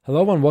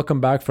Hello and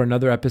welcome back for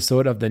another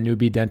episode of the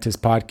Newbie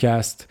Dentist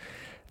Podcast,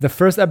 the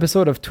first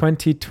episode of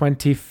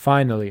 2020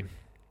 finally.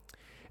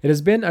 It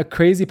has been a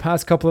crazy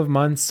past couple of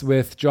months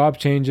with job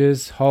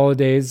changes,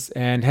 holidays,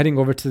 and heading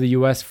over to the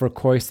US for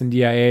COIS and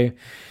DIA.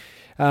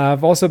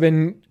 I've also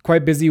been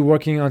quite busy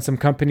working on some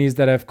companies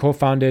that I've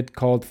co-founded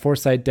called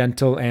Foresight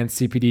Dental and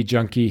CPD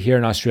Junkie here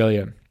in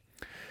Australia.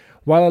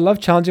 While I love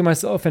challenging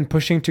myself and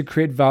pushing to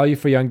create value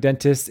for young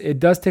dentists,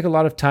 it does take a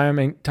lot of time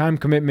and time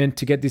commitment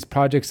to get these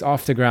projects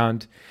off the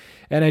ground.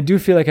 And I do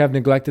feel like I've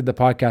neglected the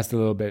podcast a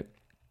little bit.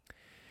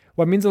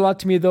 What means a lot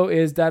to me though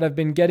is that I've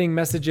been getting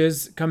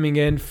messages coming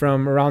in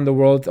from around the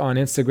world on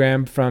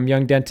Instagram from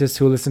young dentists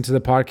who listen to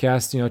the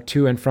podcast,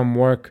 to and from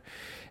work.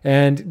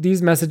 And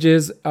these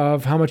messages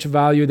of how much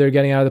value they're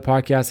getting out of the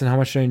podcast and how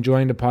much they're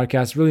enjoying the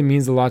podcast really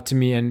means a lot to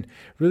me and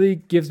really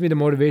gives me the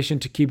motivation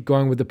to keep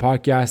going with the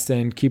podcast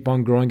and keep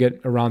on growing it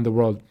around the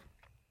world.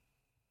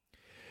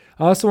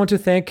 I also want to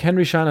thank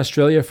Henry Schein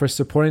Australia for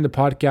supporting the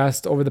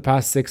podcast over the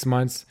past 6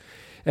 months.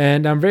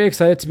 And I'm very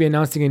excited to be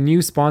announcing a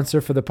new sponsor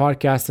for the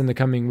podcast in the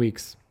coming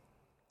weeks.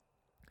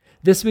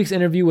 This week's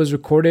interview was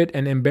recorded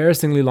an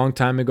embarrassingly long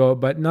time ago,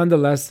 but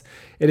nonetheless,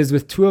 it is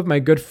with two of my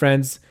good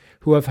friends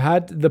who I've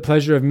had the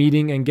pleasure of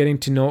meeting and getting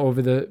to know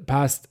over the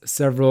past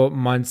several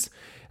months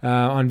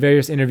on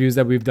various interviews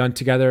that we've done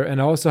together. And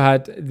I also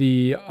had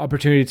the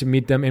opportunity to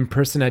meet them in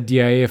person at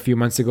DIA a few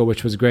months ago,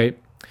 which was great.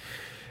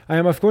 I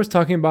am, of course,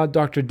 talking about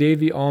Dr.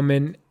 Davey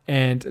Allman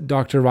and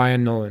Dr.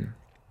 Ryan Nolan.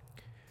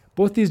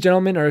 Both these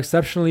gentlemen are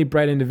exceptionally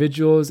bright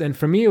individuals, and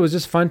for me, it was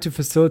just fun to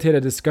facilitate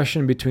a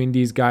discussion between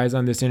these guys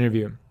on this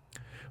interview.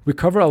 We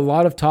cover a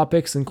lot of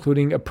topics,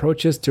 including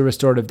approaches to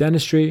restorative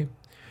dentistry,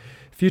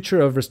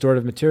 future of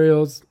restorative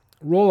materials,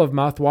 role of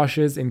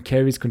mouthwashes in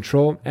caries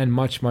control, and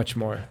much, much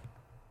more.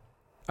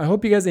 I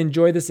hope you guys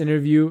enjoy this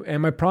interview,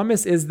 and my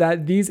promise is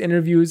that these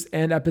interviews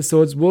and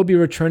episodes will be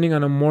returning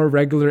on a more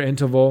regular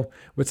interval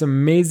with some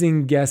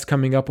amazing guests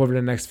coming up over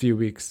the next few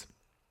weeks.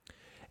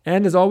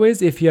 And as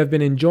always, if you have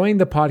been enjoying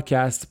the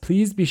podcast,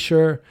 please be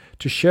sure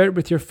to share it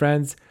with your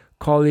friends,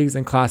 colleagues,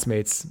 and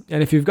classmates.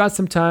 And if you've got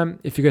some time,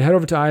 if you could head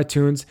over to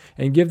iTunes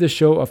and give the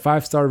show a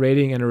 5-star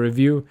rating and a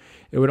review,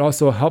 it would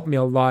also help me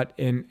a lot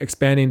in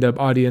expanding the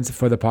audience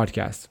for the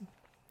podcast.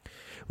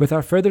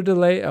 Without further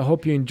delay, I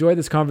hope you enjoy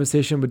this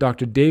conversation with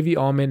Dr. Davey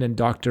Allman and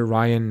Dr.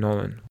 Ryan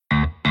Nolan.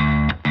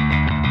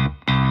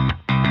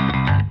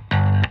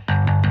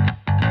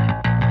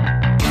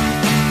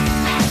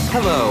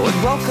 Hello,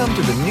 and welcome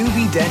to the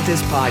Newbie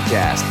Dentist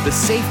Podcast, the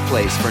safe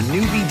place for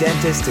newbie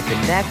dentists to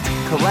connect,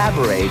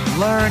 collaborate,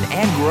 learn,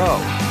 and grow.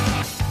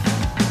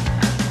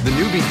 The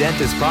Newbie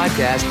Dentist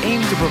Podcast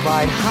aims to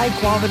provide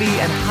high-quality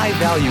and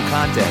high-value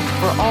content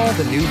for all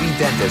the newbie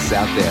dentists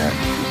out there.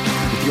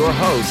 With your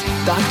host,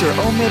 Dr.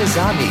 Omid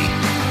Azami.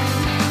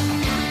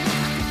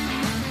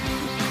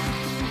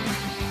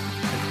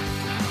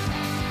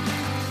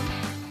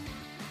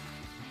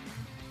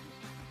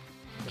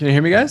 Can you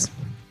hear me, guys?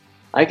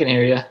 I can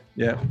hear you.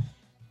 Yeah.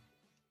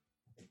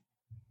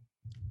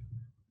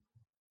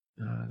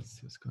 Let's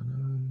see what's going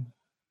on.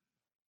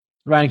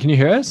 Ryan, can you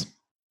hear us?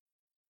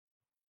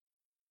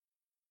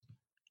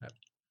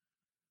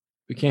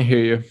 We can't hear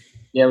you.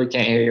 Yeah, we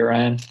can't hear you,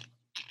 Ryan.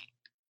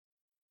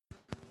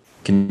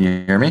 Can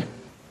you hear me?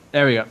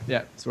 There we go.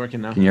 Yeah, it's working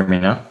now. Can you hear me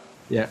now?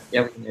 Yeah.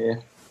 Yeah, we can hear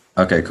you.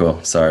 Okay,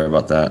 cool. Sorry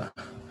about that.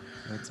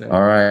 That's it.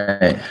 All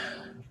right.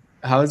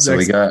 How's So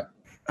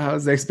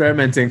the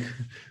experimenting?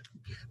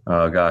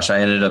 Oh gosh, I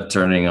ended up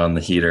turning on the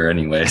heater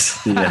anyways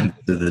at the end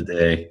of the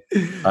day.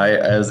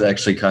 I was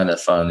actually kind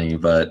of funny,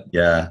 but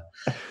yeah.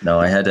 No,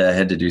 I had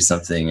to do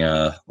something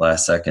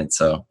last second,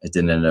 so it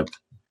didn't end up.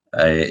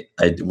 I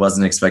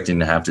wasn't expecting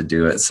to have to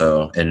do it,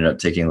 so it ended up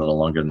taking a little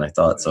longer than I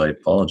thought, so I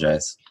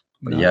apologize.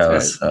 But yeah, it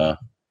was a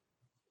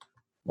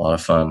lot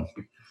of fun.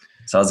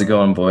 So how's it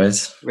going,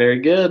 boys? Very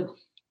good.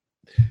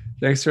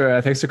 Thanks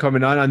for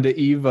coming on the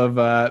eve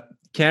of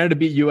Canada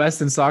beat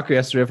US in soccer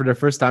yesterday for their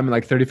first time in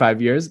like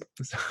 35 years.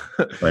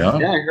 Right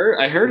on. Yeah,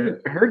 I heard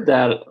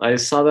that. I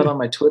saw that on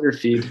my Twitter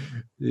feed.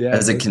 Yeah.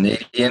 As a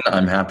Canadian,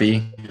 I'm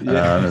happy.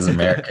 Yeah. As an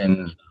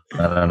American,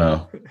 I don't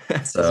know.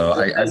 So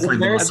As an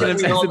American,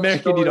 As an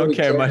American, you don't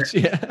care much.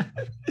 Yeah.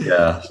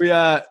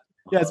 Yeah.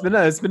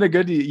 It's been a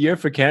good year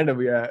for Canada.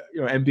 We are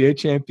NBA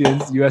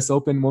champions, US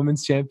Open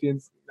women's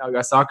champions. Now we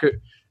got soccer.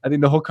 I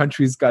think the whole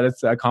country's got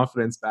its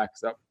confidence back.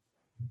 So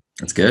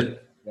That's good.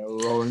 yeah,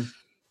 we're rolling.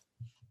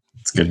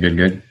 It's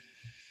good.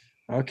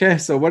 Okay,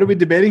 so what are we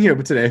debating here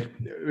today?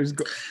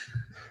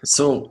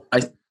 So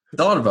I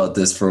thought about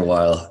this for a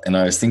while, and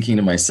I was thinking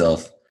to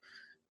myself,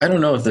 I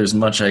don't know if there's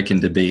much I can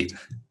debate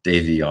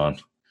Davey on.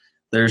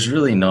 There's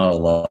really not a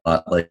lot.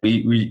 Like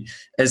we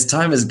as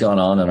time has gone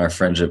on and our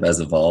friendship has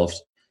evolved,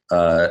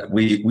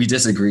 we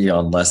disagree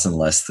on less and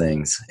less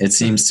things. It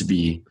seems to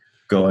be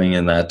going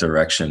in that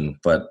direction.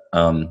 But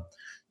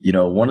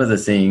one of the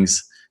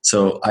things.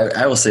 So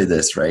I will say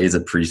this, right, as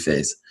a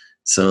preface.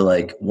 So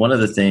like one of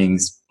the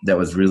things that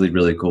was really,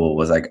 really cool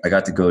was I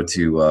got to go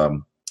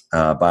to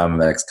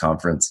Biomimetics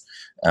conference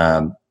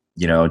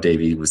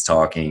Davey was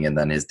talking, and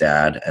then his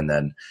dad, and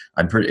then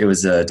it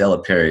was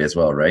Della Perry as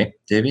well, right,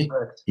 Davey?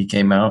 Correct. He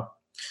came out.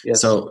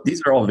 Yes. So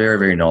these are all very,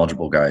 very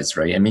knowledgeable guys,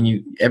 right? I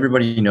mean,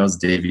 everybody knows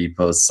Davey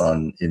posts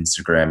on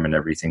Instagram and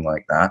everything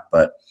like that,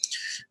 but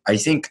I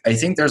think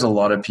there's a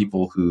lot of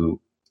people who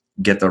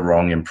get the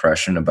wrong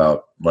impression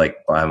about like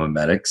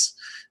biomimetics,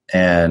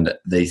 and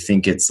they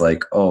think it's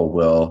like, oh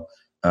well,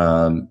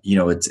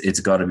 it's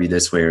got to be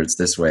this way or it's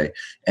this way.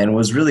 And what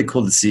was really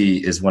cool to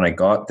see is when I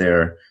got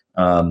there,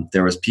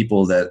 there was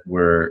people that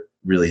were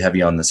really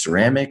heavy on the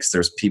ceramics.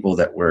 There's people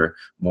that were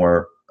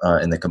more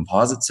in the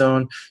composite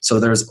zone. So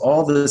there's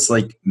all this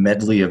like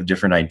medley of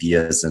different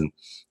ideas, and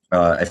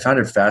I found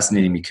it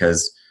fascinating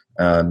because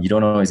you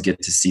don't always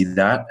get to see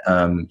that,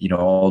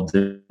 all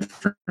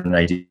different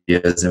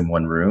ideas in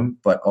one room,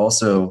 but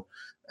also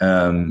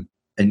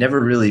I never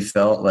really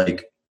felt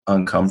like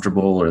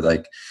uncomfortable or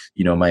like,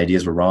 my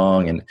ideas were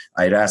wrong. And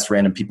I'd ask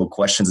random people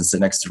questions and sit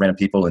next to random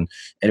people, and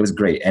it was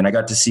great. And I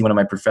got to see one of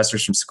my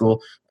professors from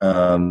school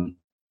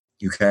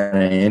who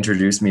kind of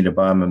introduced me to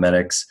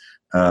biomimetics.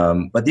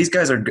 But these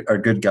guys are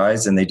good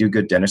guys, and they do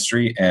good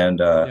dentistry.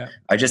 And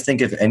I just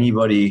think if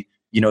anybody,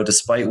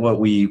 despite what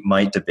we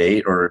might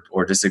debate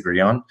or disagree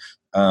on,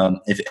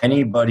 if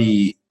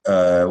anybody's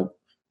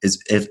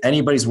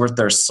worth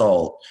their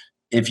salt,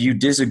 if you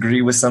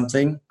disagree with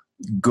something,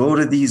 go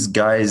to these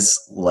guys'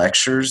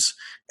 lectures.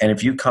 And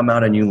if you come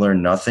out and you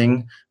learn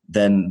nothing,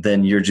 then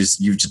you've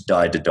just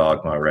died to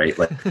dogma, right?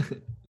 Like,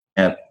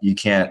 and you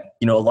can't,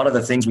 a lot of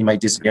the things we might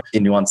disagree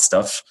in nuanced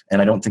stuff.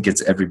 And I don't think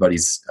it's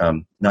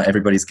not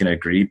everybody's going to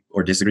agree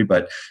or disagree,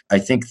 but I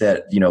think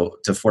that,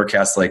 to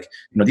forecast, like,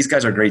 these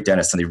guys are great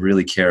dentists and they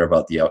really care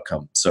about the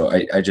outcome. So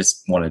I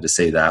just wanted to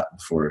say that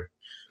before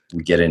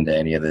we get into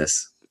any of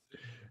this.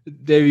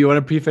 Dave, you want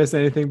to preface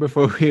anything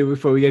before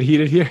we get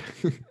heated here?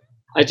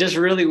 I just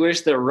really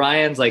wish that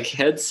Ryan's like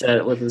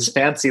headset with his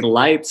fancy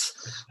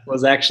lights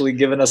was actually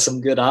giving us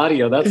some good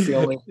audio. That's the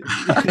only thing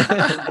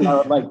I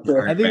would like to.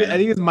 I think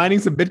he's mining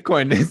some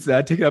Bitcoin. It's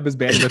taking up his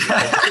bandwidth.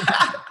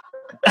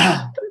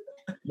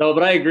 No,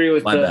 but I agree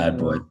with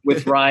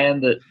with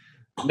Ryan that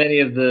many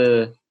of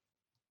the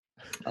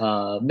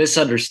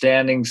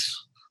misunderstandings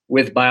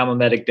with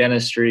biomimetic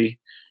dentistry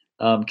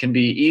can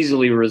be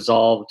easily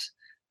resolved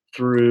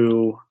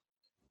through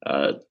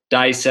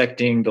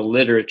dissecting the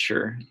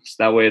literature. So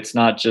that way it's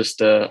not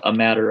just a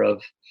matter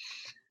of,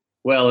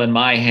 well, in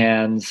my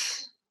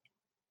hands,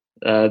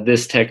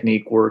 this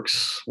technique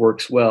works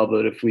well.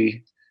 But if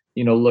we,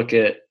 look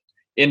at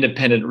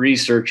independent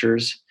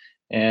researchers,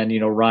 and,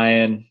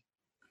 Ryan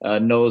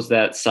knows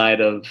that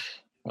side of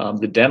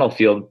the dental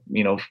field,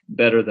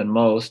 better than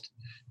most,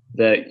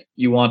 that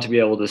you want to be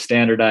able to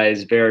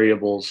standardize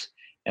variables.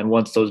 And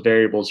once those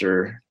variables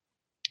are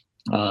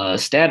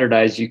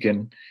standardized, you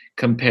can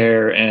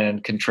compare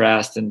and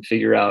contrast and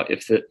figure out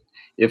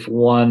if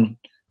one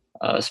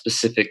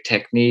specific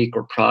technique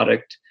or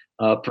product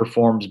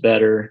performs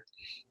better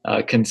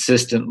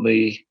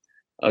consistently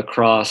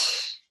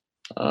across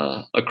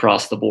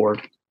the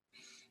board.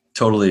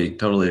 Totally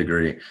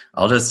agree.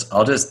 I'll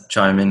just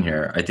chime in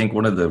here. I think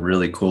one of the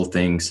really cool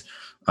things,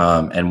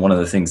 and one of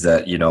the things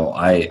that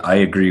I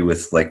agree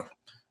with, like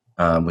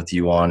with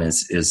you on,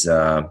 is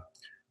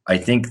I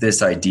think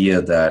this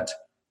idea that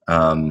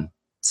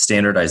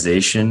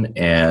standardization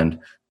and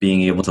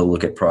being able to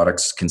look at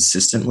products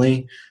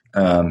consistently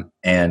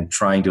and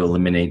trying to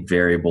eliminate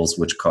variables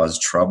which cause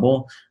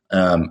trouble.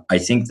 I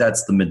think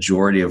that's the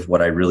majority of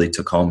what I really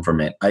took home from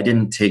it. I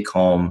didn't take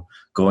home,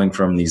 going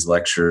from these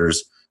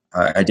lectures,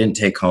 I didn't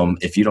take home,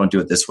 if you don't do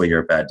it this way, you're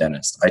a bad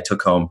dentist. I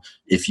took home,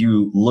 if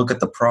you look at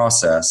the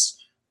process,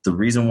 the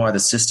reason why the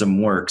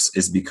system works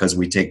is because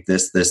we take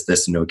this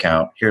into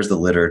account. Here's the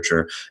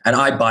literature. And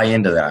I buy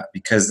into that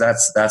because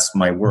that's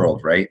my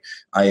world, right?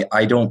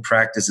 I don't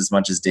practice as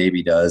much as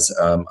Davey does.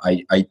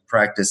 I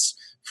practice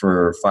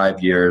for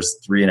 5 years,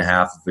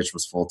 3.5 of which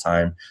was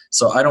full-time.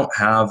 So I don't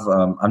have,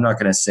 I'm not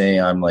going to say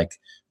I'm like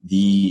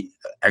the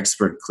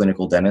expert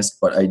clinical dentist,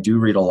 but I do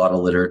read a lot of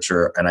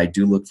literature and I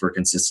do look for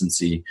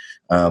consistency.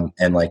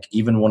 And like,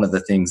 even one of the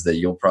things that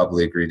you'll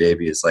probably agree,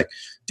 Davey, is like,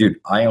 dude,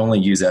 I only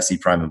use SE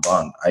Prime and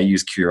Bond. I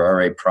use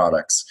Curare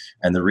products.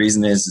 And the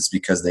reason is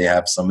because they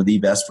have some of the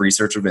best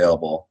research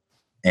available.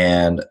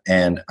 And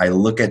I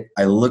look at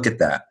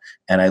that,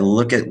 and I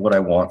look at what I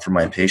want for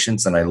my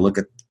patients, and I look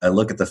at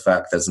the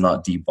fact that it's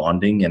not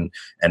debonding,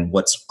 and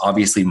what's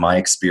obviously my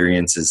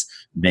experience is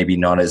maybe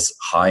not as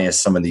high as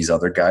some of these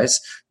other guys,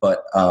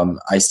 but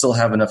I still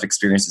have enough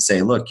experience to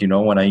say, look,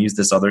 when I use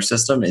this other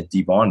system, it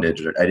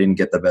debonded, or I didn't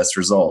get the best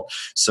result.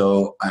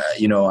 So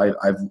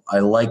I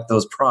like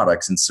those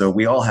products, and so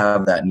we all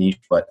have that niche.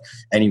 But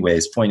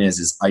anyways, point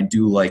is I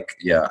do like,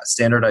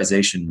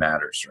 standardization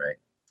matters, right?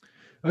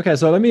 Okay,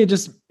 so let me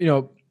just,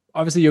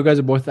 obviously you guys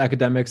are both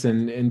academics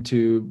and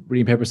into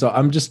reading papers. So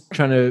I'm just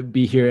trying to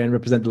be here and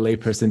represent the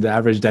layperson, the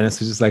average dentist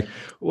who's just like,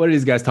 what are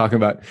these guys talking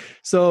about?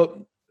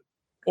 So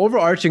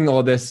overarching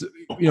all this,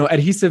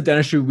 adhesive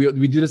dentistry,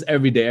 we do this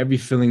every day, every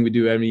filling we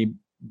do, any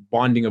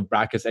bonding of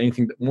brackets,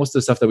 anything, most of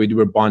the stuff that we do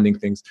are bonding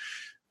things.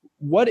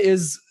 What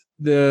is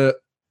the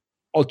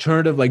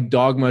alternative like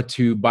dogma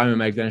to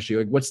biomimetic dentistry?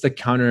 Like, what's the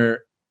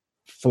counter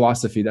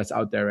philosophy that's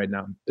out there right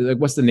now? Like,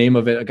 what's the name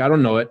of it? Like, I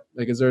don't know it.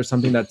 Like, is there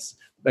something that's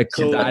like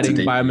combating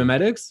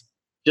biomimetics?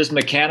 Just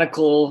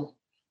mechanical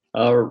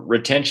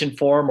retention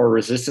form or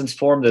resistance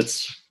form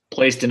that's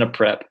placed in a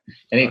prep.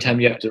 Anytime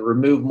you have to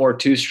remove more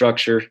tooth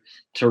structure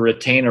to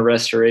retain a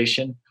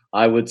restoration,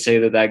 I would say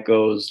that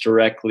goes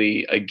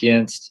directly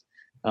against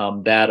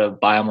that of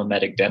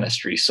biomimetic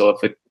dentistry. So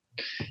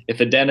if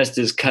a dentist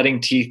is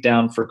cutting teeth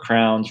down for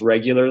crowns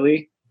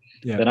regularly,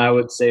 then I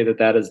would say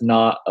that is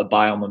not a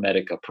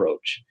biomimetic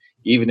approach.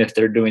 Even if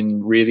they're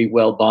doing really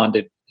well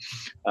bonded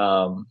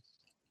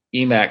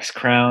Emax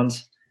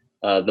crowns,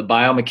 the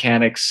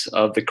biomechanics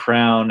of the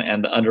crown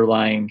and the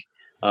underlying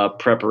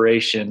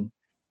preparation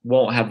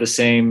won't have the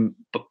same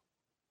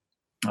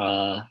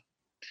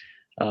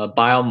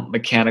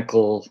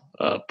biomechanical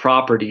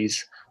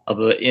properties of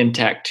an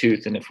intact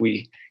tooth. And if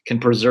we can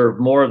preserve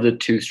more of the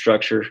tooth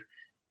structure,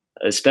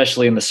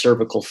 especially in the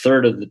cervical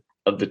third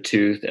of the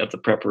tooth of the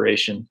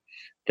preparation,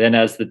 then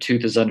as the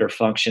tooth is under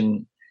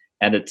function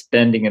and it's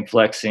bending and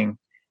flexing,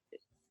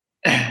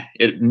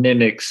 it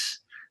mimics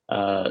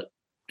the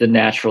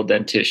natural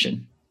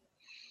dentition.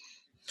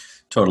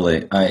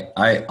 Totally.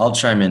 I'll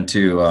chime in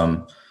too.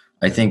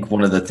 I think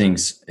one of the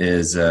things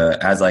is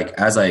as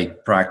I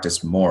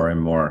practiced more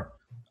and more,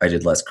 I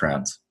did less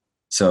crowns.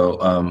 So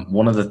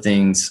one of the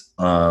things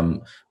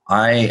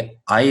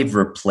I've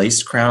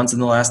replaced crowns in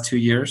the last 2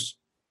 years,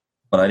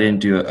 but I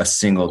didn't do a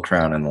single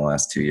crown in the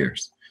last 2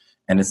 years.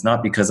 And it's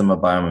not because I'm a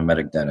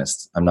biomimetic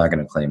dentist. I'm not going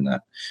to claim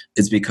that.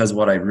 It's because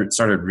what I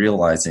started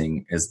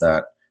realizing is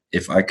that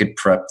if I could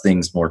prep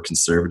things more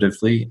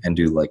conservatively and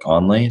do like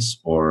onlays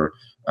or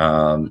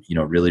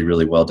really,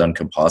 really well done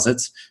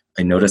composites,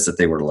 I noticed that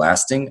they were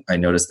lasting. I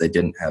noticed they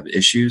didn't have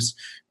issues.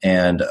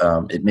 And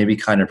it made me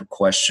kind of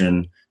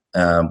question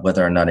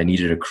whether or not I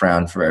needed a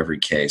crown for every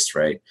case,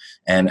 right?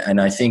 And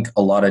I think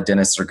a lot of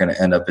dentists are going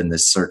to end up in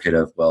this circuit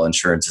of, well,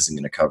 insurance isn't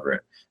going to cover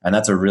it. And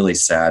that's a really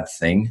sad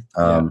thing.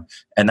 And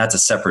that's a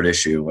separate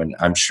issue. And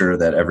I'm sure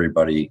that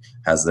everybody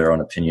has their own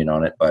opinion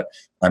on it. But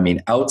I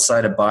mean,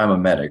 outside of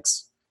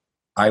biomimetics,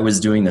 I was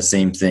doing the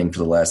same thing for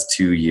the last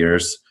 2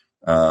 years,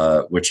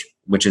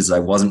 which is I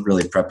wasn't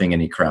really prepping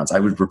any crowns. I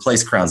would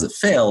replace crowns that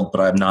failed,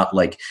 but I'm not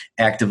like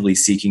actively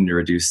seeking to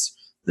reduce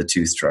the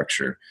tooth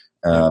structure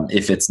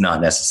if it's not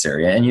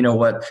necessary. And you know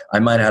what? I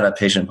might have had a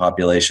patient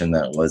population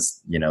that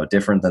was,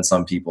 different than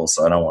some people.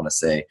 So I don't want to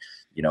say,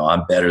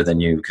 I'm better than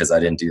you because I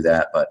didn't do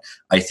that. But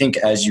I think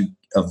as you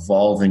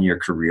evolve in your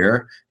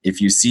career, if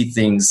you see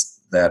things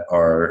that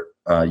are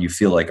you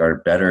feel like are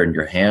better in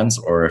your hands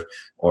or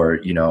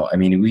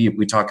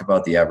we talk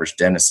about the average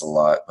dentist a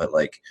lot, but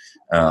like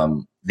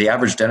the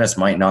average dentist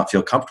might not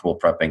feel comfortable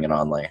prepping an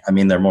onlay. I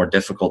mean, they're more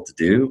difficult to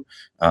do.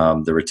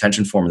 The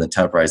retention form and the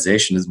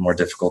temporization is more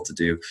difficult to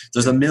do.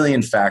 There's a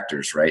million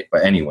factors, right?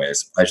 But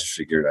anyways, I just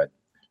figured I'd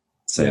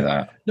say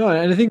that. No,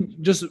 and I think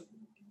just,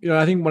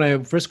 I think when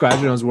I first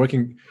graduated, I was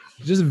working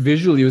just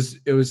visually,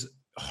 it was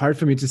hard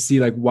for me to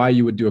see like why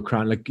you would do a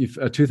crown. Like if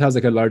a tooth has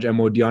like a large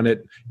MOD on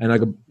it and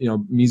like a,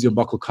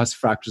 mesiobuccal cusp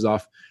fractures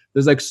off,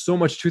 there's like so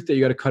much tooth that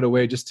you got to cut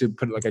away just to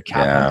put like a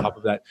cap on top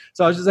of that.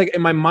 So I was just like,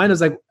 in my mind, I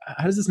was like,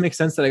 how does this make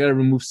sense that I got to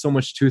remove so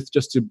much tooth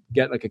just to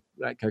get like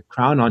a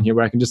crown on here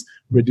where I can just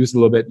reduce a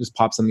little bit, just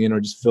pop something in or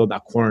just fill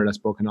that corner that's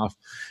broken off.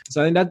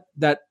 So I think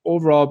that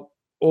overall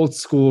old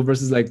school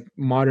versus like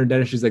modern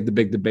dentistry is like the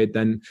big debate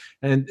then.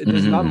 And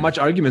there's not much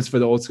arguments for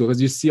the old school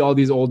because you see all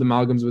these old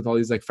amalgams with all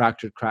these like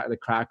fractured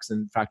cracks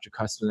and fractured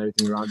cusps and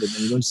everything around it.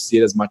 And you don't see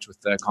it as much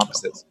with the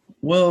composites.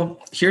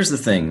 Well, here's the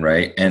thing,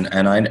 right? And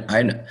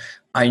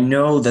I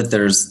know that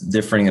there's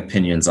differing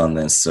opinions on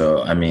this.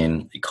 So, I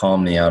mean, call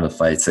me out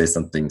if I say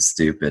something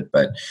stupid,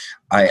 but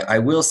I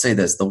will say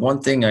this. The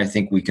one thing I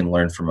think we can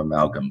learn from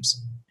amalgams,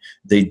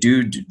 they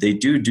do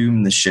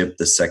doom the ship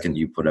the second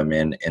you put them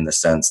in the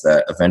sense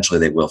that eventually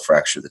they will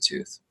fracture the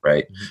tooth,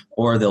 right?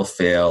 Or they'll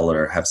fail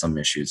or have some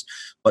issues.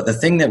 But the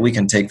thing that we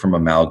can take from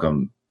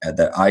amalgam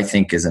that I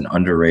think is an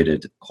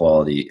underrated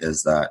quality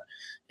is that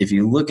if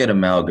you look at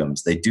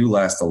amalgams, they do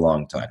last a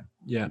long time.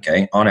 Yeah.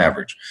 Okay. On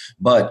average.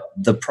 But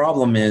the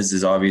problem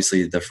is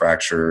obviously the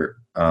fracture,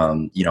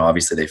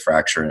 obviously they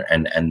fracture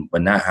and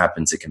when that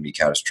happens, it can be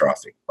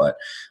catastrophic. But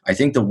I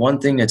think the one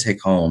thing to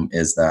take home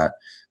is that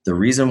the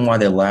reason why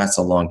they last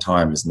a long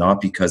time is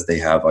not because they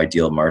have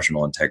ideal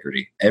marginal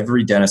integrity.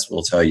 Every dentist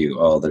will tell you,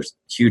 oh, there's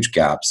huge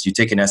gaps. You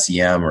take an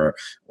SEM or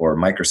a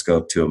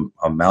microscope to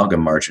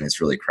amalgam margin,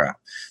 it's really crap.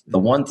 The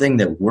one thing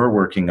that we're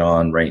working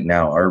on right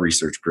now, our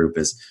research group,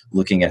 is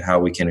looking at how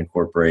we can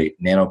incorporate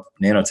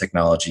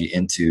nanotechnology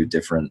into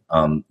different,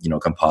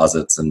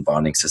 composites and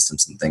bonding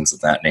systems and things of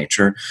that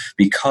nature.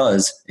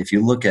 Because if you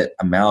look at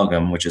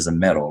amalgam, which is a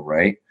metal,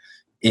 right,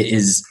 it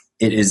is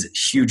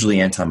hugely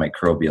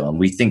antimicrobial, and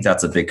we think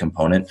that's a big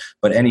component.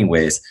 But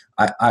anyways,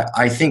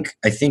 I think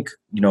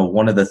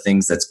one of the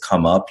things that's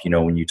come up,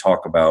 when you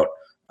talk about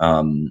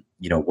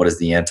what is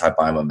the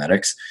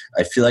anti-biomimetics,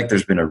 I feel like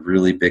there's been a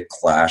really big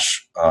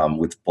clash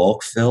with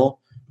bulk fill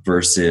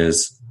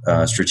versus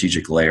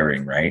strategic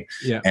layering, right?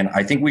 Yeah. And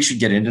I think we should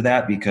get into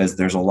that because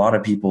there's a lot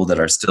of people that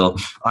are still.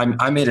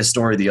 I made a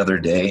story the other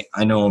day.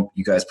 I know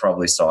you guys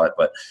probably saw it,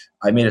 but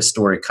I made a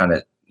story kind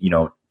of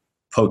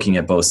poking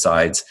at both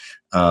sides.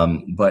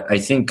 But I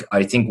think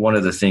one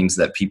of the things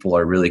that people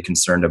are really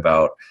concerned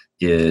about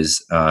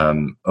is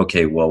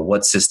okay, well,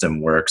 what system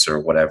works or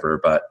whatever,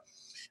 but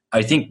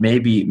I think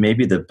maybe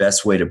the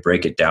best way to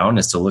break it down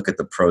is to look at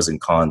the pros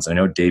and cons. I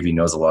know Davey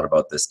knows a lot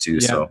about this too.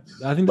 Yeah, so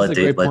I think that's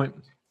a great point.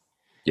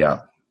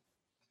 Yeah.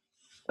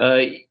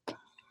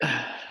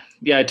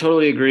 Yeah, I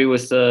totally agree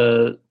with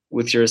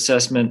your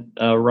assessment,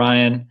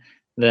 Ryan,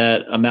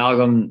 that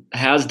amalgam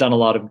has done a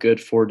lot of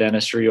good for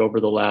dentistry over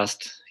the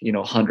last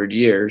 100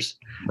 years.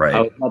 Right.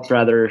 I would much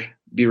rather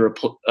be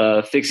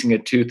fixing a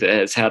tooth that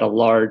has had a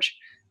large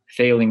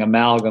failing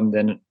amalgam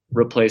than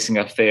replacing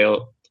a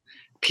failed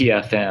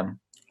PFM.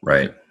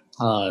 Right.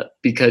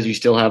 Because you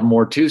still have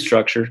more tooth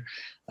structure,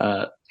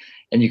 and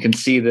you can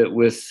see that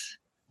with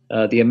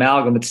the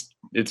amalgam,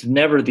 it's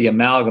never the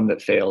amalgam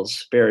that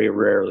fails, very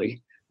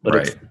rarely, but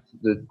right. It's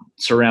the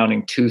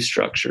surrounding tooth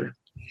structure.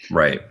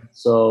 Right.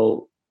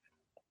 So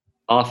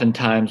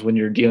oftentimes when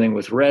you're dealing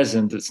with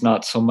resins, it's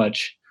not so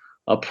much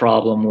a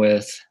problem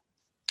with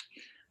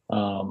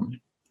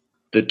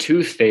the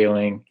tooth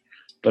failing,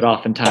 but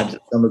oftentimes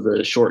it's some of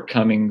the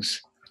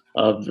shortcomings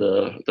of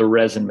the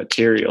resin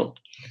material.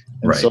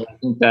 And right. So I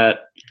think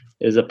that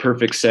is a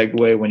perfect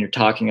segue when you're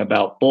talking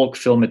about bulk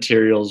fill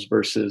materials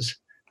versus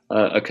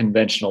a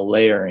conventional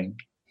layering.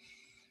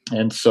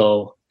 And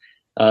so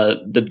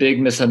the big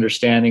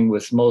misunderstanding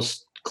with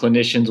most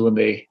clinicians when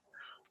they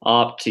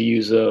opt to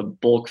use a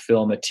bulk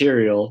fill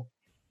material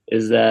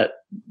is that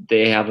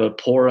they have a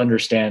poor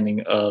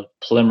understanding of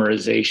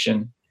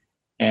polymerization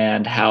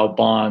and how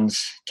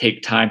bonds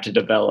take time to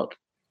develop.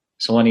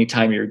 So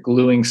anytime you're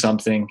gluing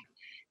something,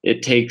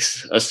 it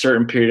takes a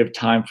certain period of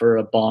time for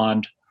a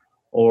bond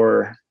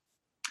or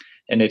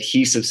an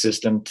adhesive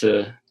system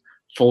to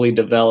fully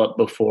develop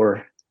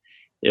before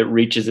it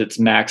reaches its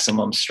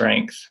maximum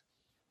strength.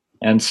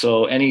 And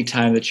so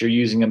anytime that you're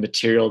using a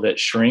material that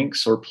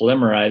shrinks or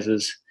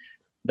polymerizes,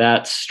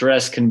 that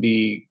stress can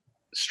be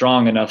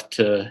strong enough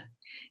to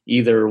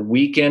either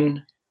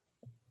weaken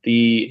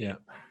the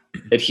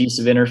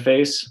adhesive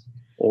interface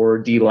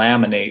or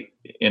delaminate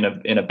in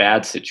a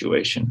bad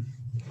situation.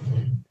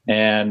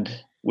 And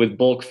with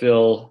bulk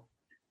fill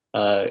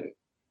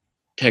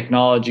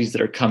technologies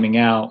that are coming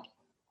out,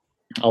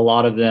 a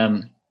lot of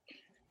them,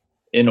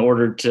 in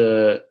order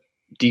to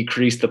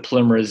decrease the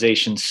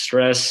polymerization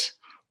stress,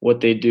 what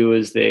they do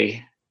is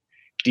they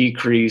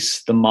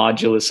decrease the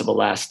modulus of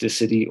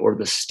elasticity or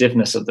the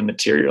stiffness of the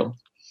material.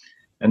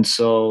 And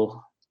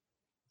so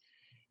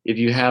if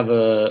you have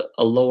a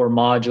lower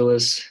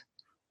modulus,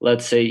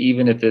 let's say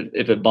even if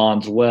it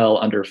bonds well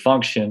under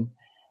function,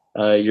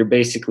 you're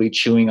basically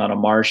chewing on a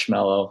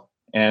marshmallow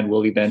and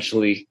will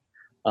eventually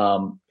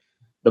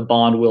the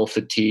bond will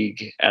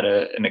fatigue at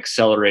an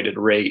accelerated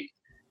rate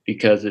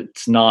because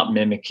it's not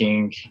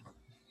mimicking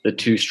the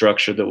tooth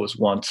structure that was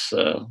once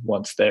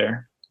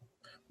there.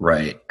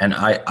 Right. And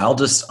I'll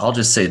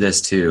just say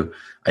this too.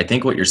 I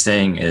think what you're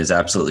saying is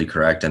absolutely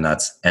correct.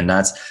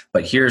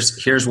 But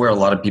here's where a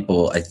lot of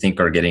people I think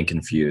are getting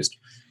confused.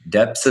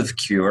 Depth of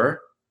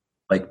cure,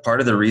 like part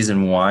of the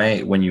reason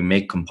why when you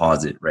make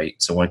composite, right?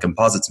 So when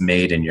composite's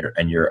made and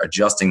you're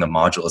adjusting the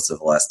modulus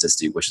of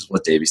elasticity, which is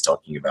what Davey's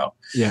talking about.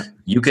 Yeah.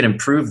 You can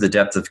improve the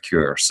depth of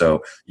cure.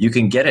 So you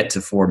can get it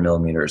to 4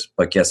 millimeters,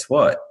 but guess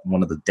what?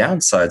 One of the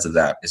downsides of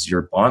that is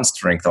your bond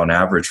strength on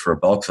average for a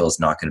bulk fill is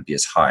not going to be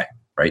as high,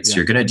 right? So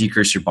you're going to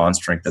decrease your bond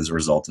strength as a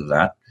result of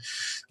that.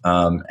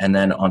 And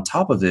then on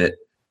top of it,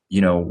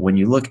 when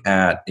you look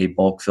at a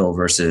bulk fill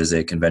versus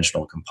a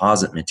conventional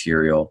composite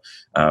material,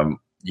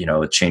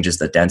 it changes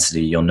the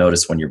density. You'll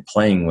notice when you're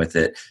playing with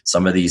it,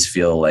 some of these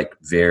feel like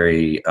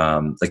very,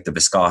 like the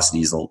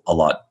viscosity is a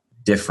lot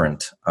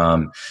different.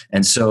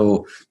 And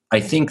so I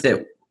think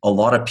that a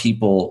lot of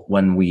people,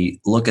 when we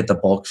look at the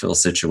bulk fill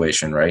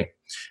situation, right?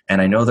 And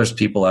I know there's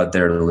people out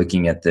there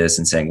looking at this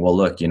and saying, well,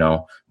 look,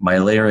 my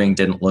layering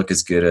didn't look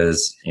as good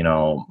as,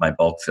 my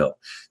bulk fill.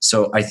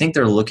 So I think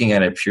they're looking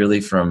at it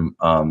purely from,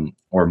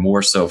 or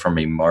more so from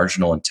a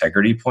marginal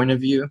integrity point of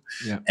view,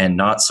 and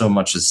not so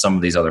much as some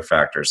of these other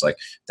factors. Like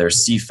there's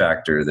C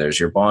factor, there's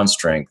your bond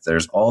strength,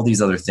 there's all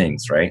these other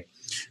things, right?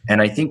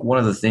 And I think one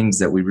of the things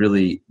that we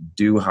really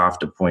do have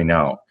to point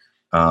out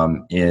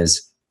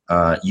is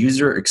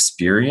user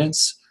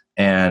experience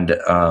and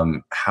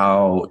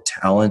how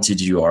talented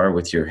you are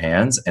with your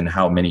hands and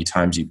how many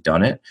times you've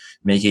done it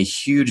make a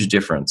huge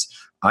difference.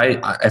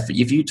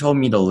 If you told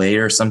me to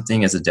layer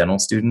something as a dental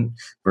student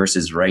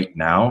versus right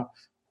now,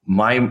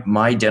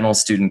 my dental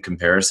student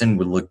comparison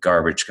would look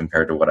garbage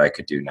compared to what I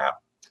could do now.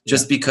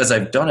 Just because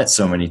I've done it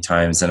so many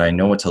times and I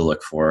know what to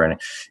look for. And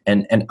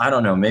I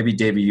don't know, maybe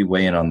Davey, you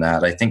weigh in on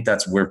that. I think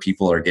that's where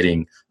people are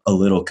getting a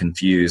little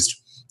confused,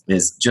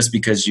 is just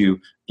because you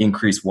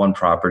increase one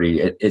property,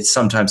 it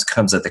sometimes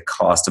comes at the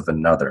cost of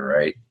another,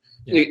 right?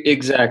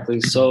 Exactly.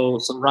 So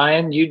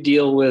Ryan, you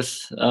deal with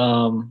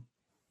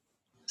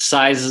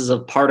sizes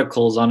of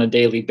particles on a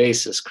daily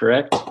basis,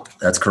 correct?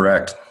 That's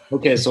correct.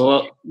 Okay,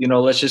 so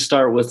let's just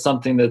start with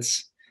something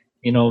that's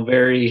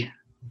very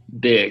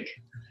big.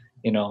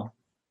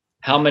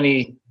 How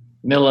many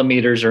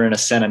millimeters are in a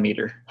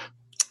centimeter?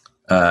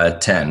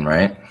 10,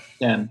 right?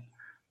 10.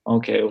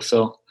 Okay,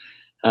 so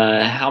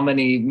how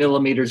many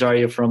millimeters are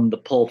you from the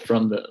pulp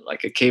from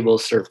like a cable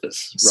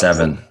surface?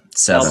 Roughly?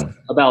 7.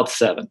 About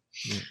 7.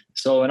 Mm.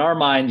 So in our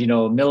mind,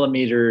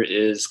 millimeter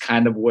is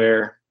kind of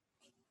where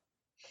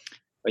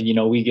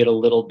we get a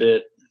little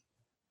bit,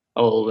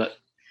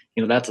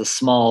 that's a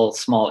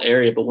small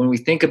area. But when we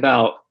think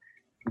about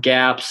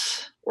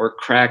gaps or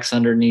cracks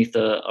underneath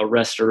a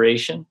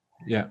restoration,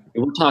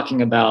 we're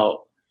talking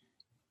about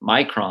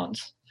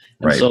microns.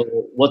 And right. So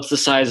what's the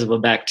size of a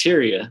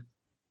bacteria?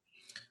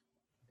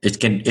 It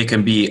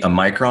can be a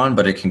micron,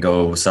 but it can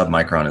go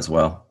submicron as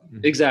well.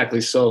 Exactly.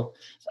 So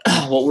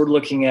what we're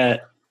looking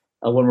at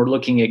when we're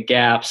looking at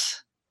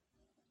gaps,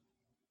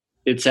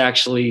 it's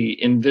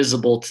actually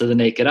invisible to the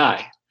naked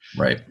eye.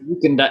 Right.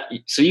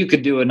 You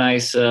could do a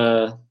nice,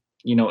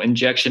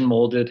 injection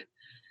molded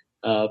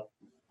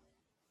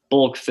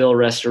bulk fill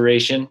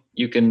restoration.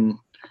 You can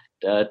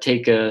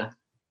take a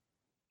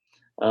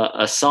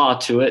saw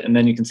to it, and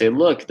then you can say,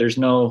 look, there's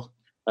no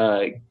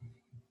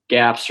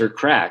gaps or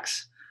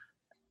cracks.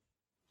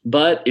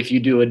 But if you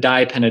do a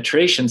dye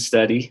penetration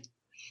study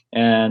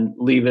and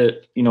leave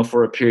it,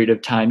 for a period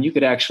of time, you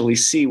could actually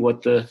see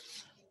what the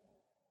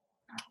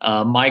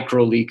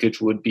micro leakage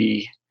would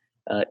be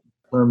in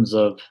terms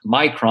of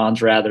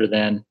microns rather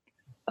than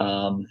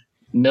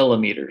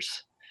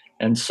millimeters.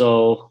 And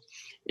so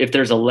if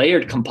there's a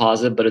layered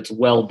composite, but it's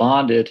well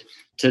bonded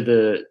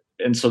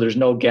and so there's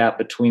no gap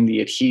between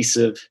the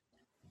adhesive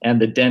and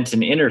the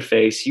dentin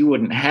interface, you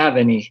wouldn't have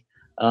any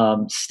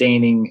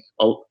staining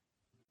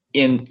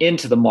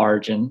into the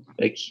margin,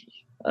 like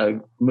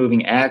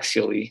moving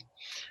axially,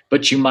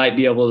 but you might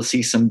be able to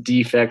see some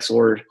defects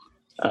or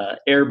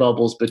air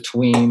bubbles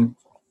between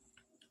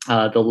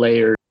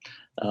the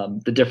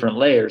different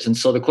layers. And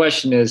so the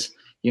question is,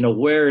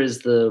 where is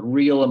the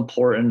real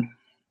important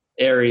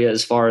area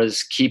as far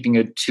as keeping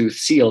a tooth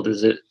sealed?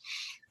 Is it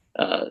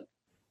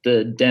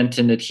the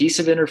dentin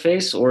adhesive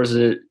interface, or is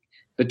it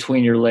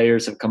between your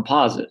layers of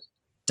composite?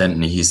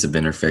 Dentin adhesive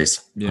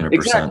interface, 100%.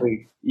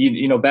 Exactly.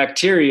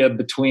 Bacteria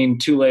between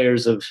 2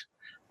 layers of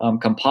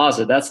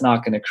composite, that's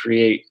not going to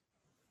create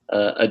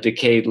a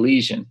decayed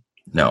lesion.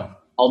 No.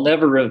 I'll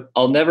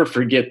never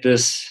forget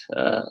this.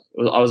 I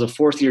was a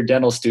 4th-year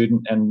dental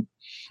student, and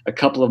a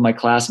couple of my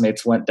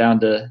classmates went down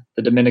to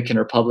the Dominican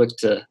Republic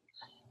to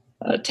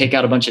take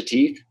out a bunch of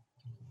teeth.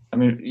 I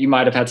mean, you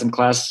might have had some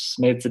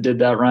classmates that did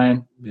that,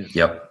 Ryan.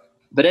 Yep.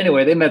 But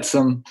anyway, they met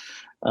some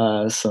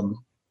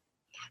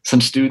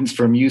students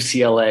from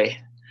UCLA,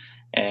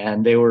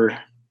 and they were,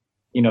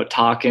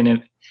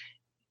 talking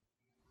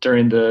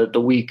during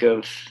the week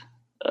of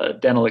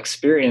dental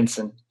experience,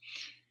 and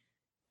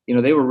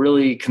they were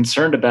really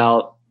concerned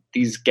about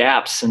these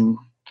gaps in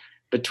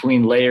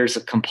between layers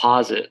of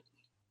composite.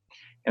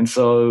 And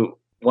so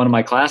one of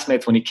my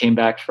classmates, when he came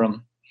back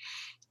from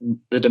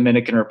the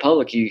Dominican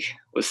Republic, he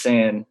was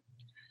saying,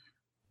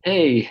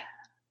 hey,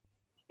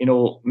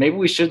 maybe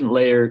we shouldn't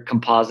layer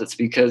composites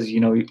because,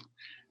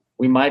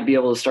 we might be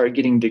able to start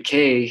getting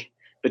decay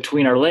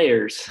between our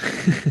layers.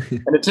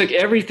 And it took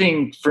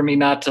everything for me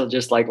not to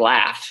just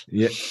laugh.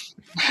 Yeah.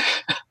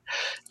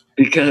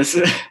 Because,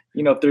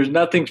 if there's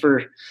nothing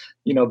for,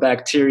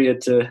 bacteria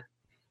to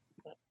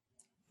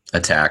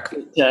attack.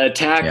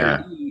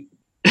 Yeah.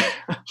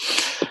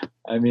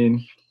 I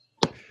mean.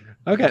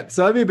 Okay,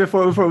 so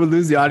before we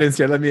lose the audience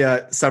here, let me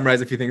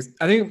summarize a few things.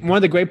 I think one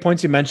of the great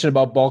points you mentioned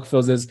about bulk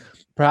fills is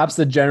perhaps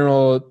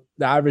the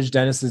average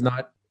dentist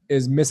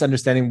is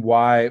misunderstanding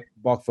why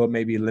bulk fill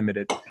may be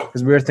limited,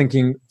 because we're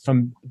thinking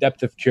from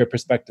depth of cure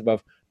perspective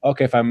of,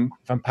 okay, if I'm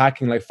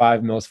packing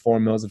 5 mils, 4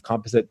 mils of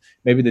composite,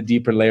 maybe the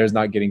deeper layer is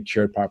not getting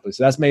cured properly.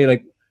 So that's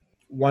maybe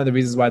one of the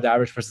reasons why the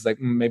average person is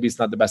maybe it's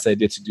not the best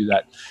idea to do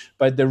that.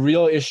 But the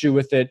real issue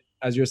with it,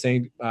 as you're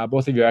saying,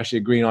 both of you are actually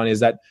agreeing on, is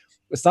that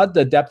it's not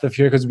the depth of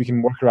cure, because we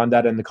can work around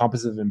that and the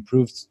composite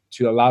improves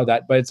to allow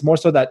that. But it's more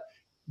so that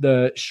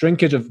the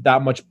shrinkage of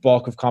that much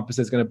bulk of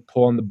composite is going to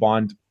pull on the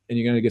bond, and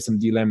you're going to get some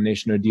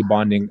delamination or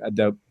debonding at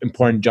the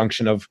important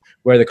junction of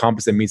where the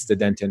composite meets the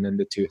dentin and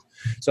the tooth.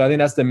 So I think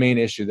that's the main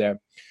issue there.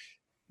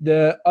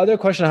 The other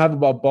question I have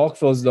about bulk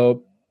fills,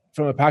 though,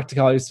 from a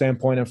practicality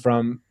standpoint and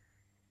from,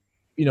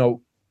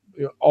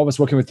 all of us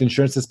working with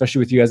insurance, especially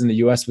with you guys in the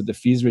US with the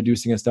fees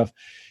reducing and stuff,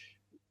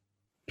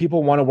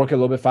 people want to work a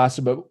little bit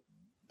faster, but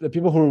the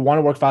people who want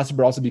to work faster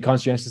but also be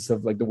conscientious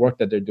of the work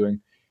that they're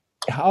doing,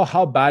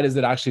 how bad is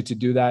it actually to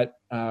do that?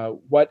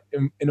 What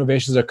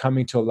innovations are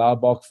coming to allow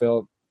bulk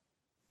fill?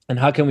 And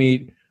how can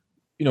we,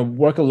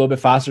 work a little bit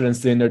faster than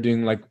sitting there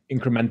doing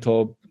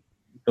incremental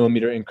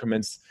millimeter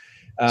increments?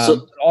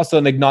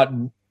 Also not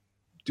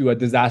do a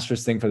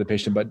disastrous thing for the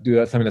patient, but do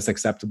something that's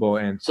acceptable.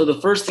 And so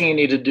the first thing you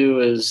need to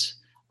do is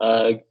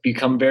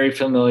become very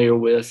familiar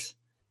with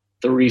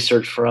the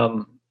research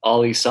from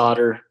Ali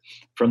Sauter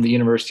from the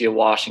University of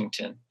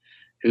Washington,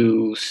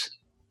 who's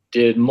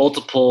did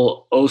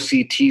multiple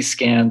OCT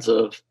scans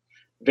of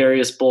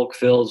various bulk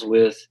fills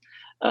with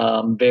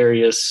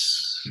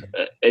various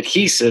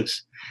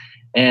adhesives.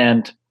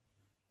 And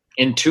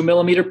in 2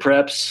 millimeter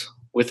preps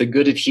with a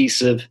good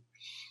adhesive,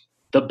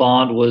 the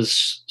bond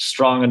was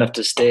strong enough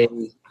to stay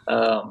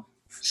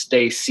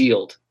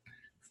sealed.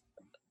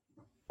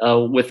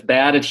 With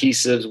bad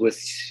adhesives, with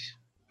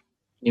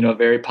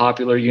very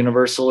popular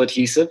universal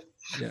adhesive,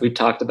 we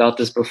talked about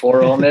this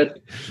before,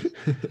 Omid,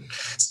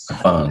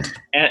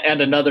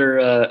 and another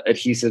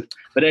adhesive.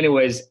 But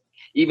anyways,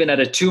 even at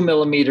a 2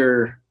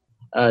 millimeter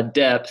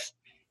depth,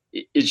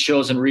 it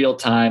shows in real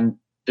time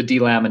the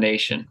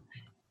delamination.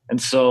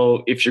 And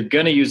so if you're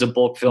going to use a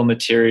bulk fill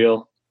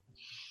material,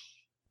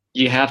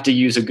 you have to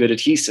use a good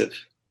adhesive.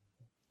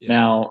 Yeah.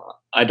 Now,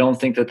 I don't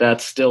think that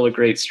that's still a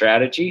great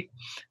strategy,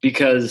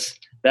 because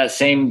that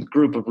same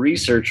group of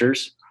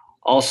researchers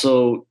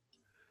also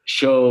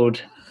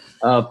showed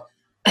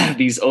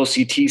these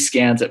OCT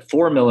scans at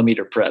 4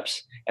 millimeter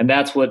preps. And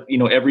that's what,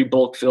 every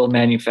bulk fill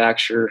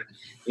manufacturer,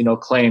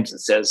 claims. It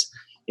says,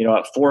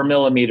 at 4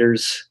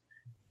 millimeters,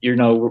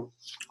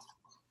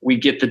 we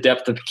get the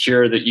depth of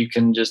cure that you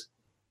can just,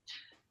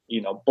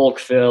 bulk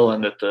fill,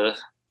 and that the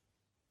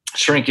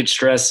shrinkage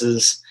stress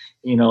is,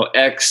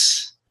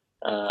 X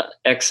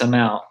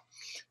amount.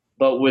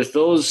 But with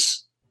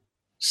those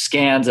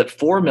scans at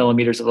 4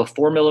 millimeters, of a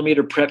 4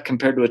 millimeter prep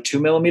compared to a 2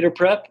 millimeter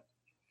prep,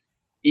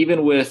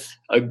 even with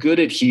a good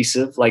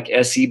adhesive like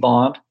SE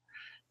Bond,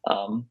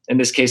 in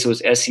this case it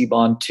was SE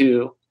Bond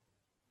 2,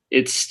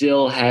 it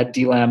still had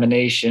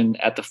delamination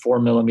at the 4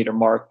 millimeter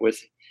mark with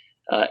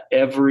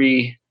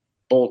every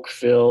bulk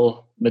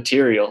fill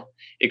material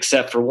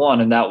except for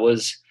one, and that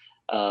was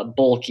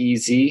Bulk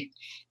EZ.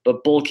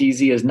 But Bulk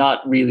EZ is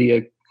not really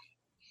a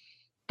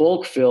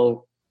bulk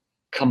fill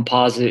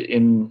composite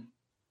in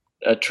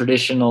a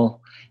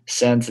traditional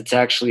sense. It's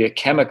actually a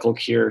chemical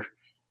cure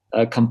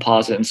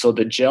composite. And so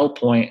the gel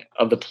point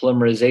of the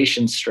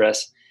polymerization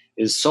stress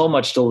is so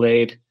much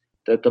delayed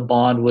that the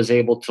bond was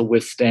able to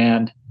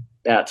withstand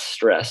that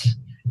stress.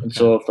 And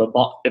so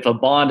if a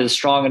bond is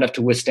strong enough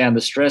to withstand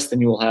the stress,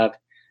 then you will have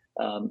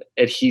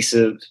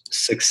adhesive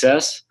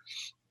success.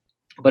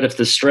 But if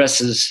the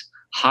stress is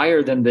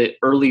higher than the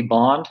early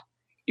bond,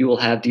 you will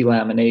have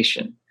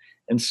delamination.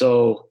 And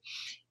so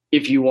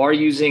if you are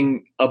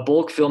using a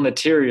bulk fill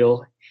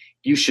material,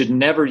 you should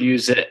never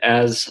use it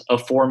as a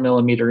 4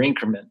 millimeter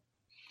increment.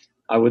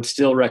 I would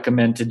still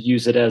recommend to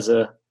use it as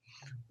a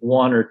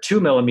 1 or 2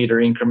 millimeter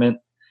increment,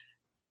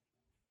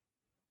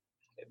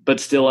 but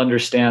still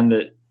understand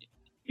that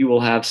you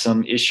will have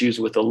some issues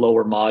with a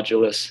lower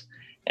modulus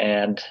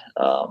and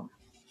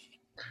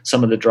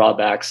some of the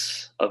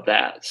drawbacks of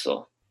that.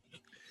 So.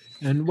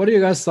 And what are your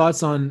guys'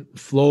 thoughts on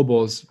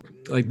flowables,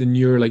 like the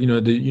newer,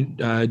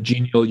 the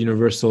Genial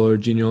Universal or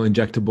Genial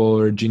Injectable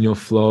or Genial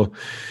Flow?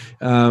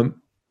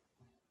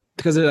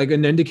 Because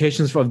in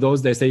indications of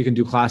those, they say you can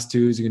do class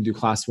 2s, you can do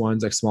class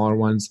 1s, like smaller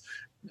ones.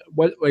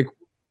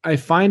 I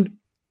find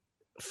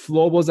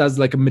flowables as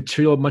like a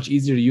material much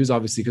easier to use,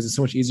 obviously, because it's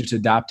so much easier to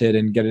adapt it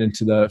and get it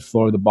into the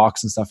floor of the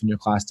box and stuff in your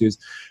class 2s.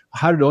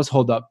 How do those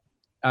hold up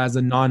as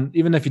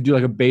even if you do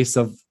like a base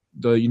of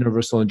the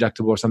universal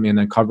injectable or something and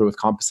then cover it with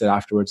composite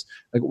afterwards?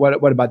 Like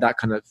what about that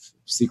kind of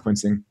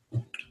sequencing?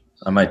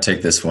 I might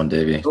take this one,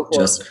 Davey,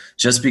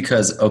 just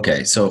because.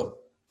 Okay, so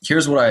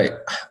here's what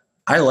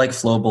I like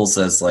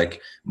flowables as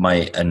like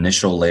my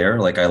initial layer.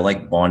 Like I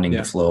like bonding to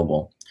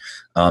flowable.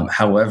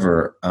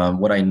 However,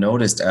 what I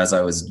noticed as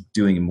I was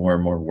doing more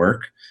and more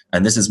work,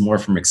 and this is more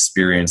from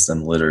experience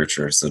than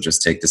literature, so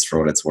just take this for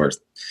what it's worth.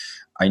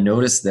 I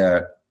noticed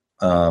that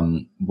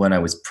when I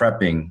was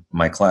prepping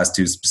my class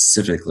 2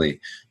 specifically,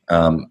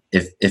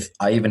 if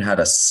I even had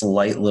a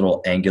slight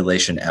little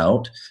angulation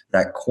out,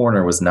 that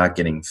corner was not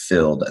getting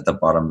filled at the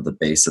bottom of the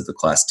base of the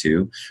class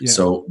 2. Yeah.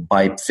 So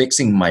by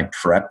fixing my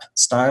prep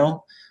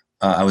style,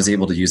 I was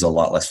able to use a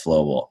lot less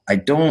flowable. I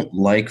don't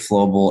like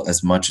flowable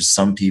as much as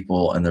some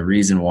people, and the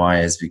reason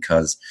why is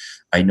because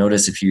I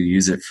notice if you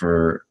use it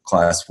for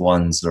class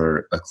 1s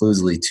or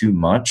occlusally too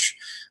much,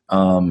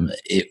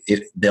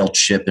 they'll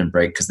chip and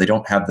break because they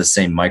don't have the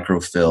same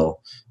microfill.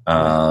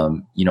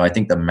 I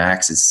think the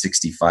max is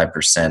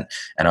 65%,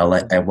 and I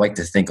like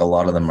to think a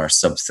lot of them are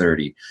sub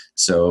 30.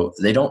 So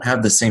they don't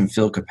have the same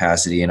fill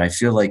capacity, and I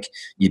feel like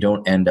you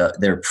don't end up.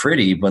 They're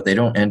pretty, but they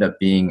don't end up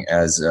being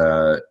as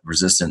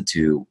resistant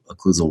to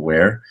occlusal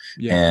wear.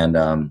 Yeah.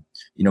 And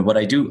but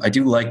I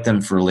do like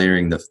them for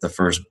layering the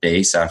first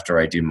base after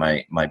I do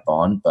my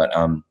bond. But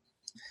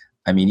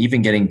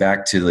even getting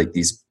back to like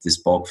this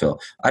bulk fill,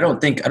 I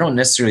don't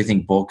necessarily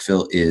think bulk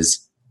fill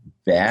is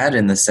bad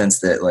in the sense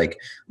that, like,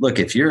 look,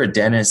 if you're a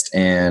dentist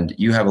and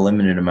you have a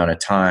limited amount of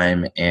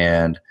time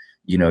and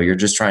you're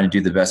just trying to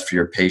do the best for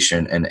your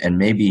patient, and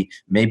maybe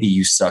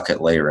you suck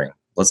at layering.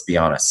 Let's be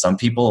honest. Some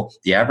people,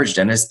 the average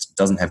dentist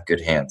doesn't have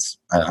good hands.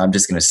 I'm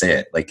just going to say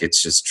it. Like,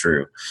 it's just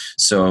true.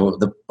 So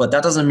but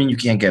that doesn't mean you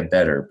can't get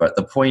better. But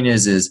the point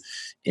is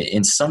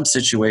in some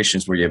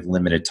situations where you have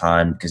limited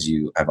time because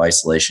you have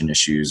isolation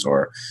issues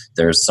or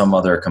there's some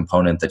other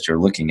component that you're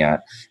looking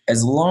at,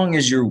 as long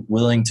as you're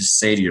willing to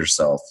say to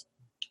yourself,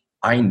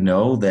 I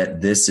know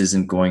that this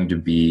isn't going to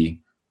be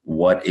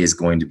what is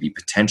going to be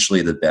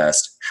potentially the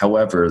best.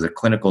 However, the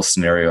clinical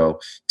scenario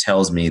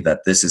tells me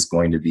that this is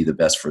going to be the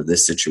best for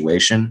this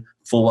situation,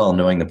 full well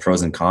knowing the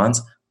pros and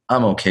cons,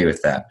 I'm okay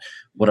with that.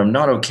 What I'm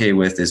not okay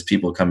with is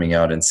people coming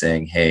out and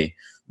saying, hey,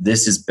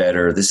 this is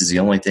better. This is the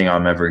only thing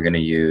I'm ever going to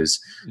use.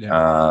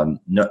 Yeah.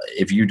 No,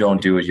 if you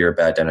don't do it, you're a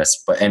bad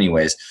dentist. But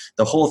anyways,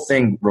 the whole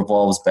thing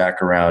revolves back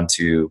around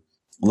to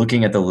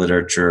looking at the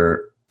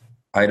literature,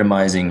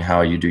 itemizing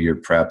how you do your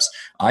preps.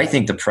 I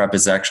think the prep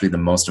is actually the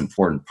most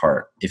important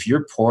part. If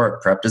you're poor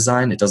at prep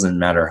design, it doesn't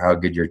matter how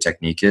good your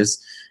technique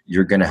is,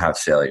 you're going to have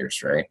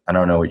failures, right? I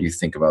don't know what you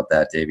think about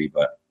that, Davey,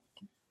 but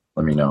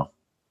let me know.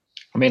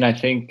 I mean, I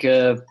think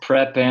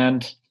prep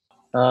and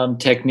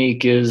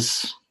technique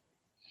is,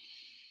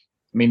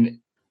 I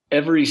mean,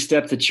 every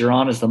step that you're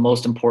on is the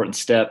most important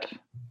step,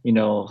 you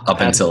know,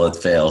 up until it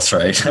fails,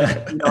 right? You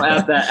know,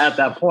 at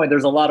that point,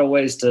 there's a lot of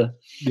ways to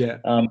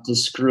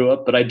screw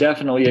up, but I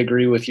definitely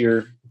agree with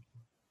your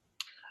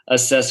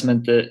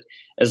assessment that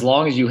as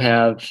long as you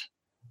have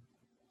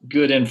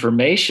good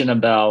information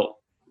about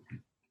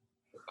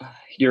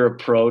your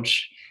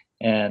approach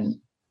and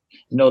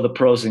know the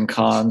pros and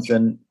cons,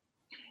 then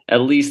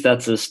at least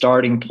that's a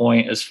starting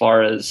point as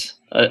far as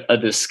a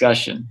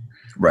discussion.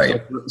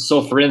 Right.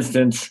 So for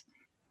instance,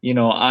 you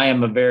know,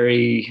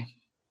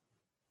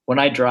 when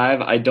I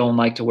drive, I don't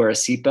like to wear a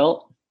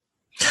seatbelt.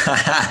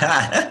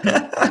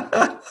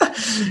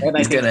 And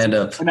I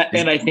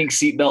think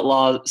seatbelt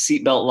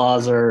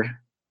laws are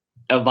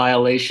a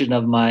violation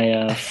of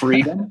my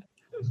freedom.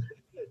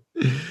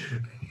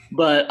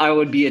 But I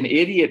would be an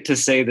idiot to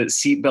say that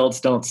seatbelts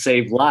don't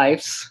save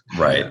lives.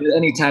 Right.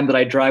 Anytime that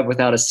I drive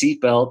without a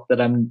seatbelt, that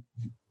I'm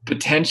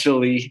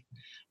potentially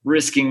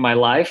risking my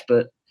life.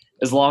 But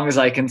as long as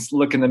I can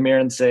look in the mirror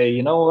and say,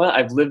 you know what,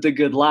 I've lived a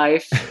good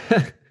life.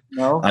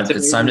 No,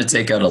 it's time to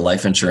take out a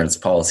life insurance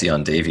policy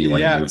on Davey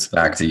when he moves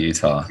back to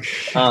Utah.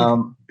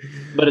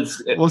 But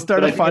we'll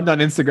start a fund on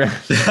Instagram.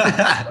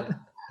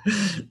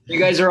 You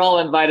guys are all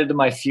invited to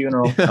my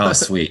funeral. Oh,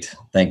 sweet!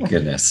 Thank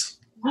goodness.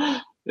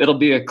 It'll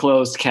be a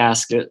closed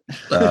casket.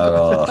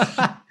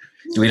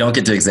 We don't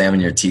get to examine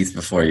your teeth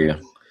before you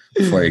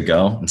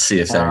go and see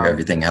if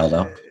everything held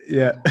up.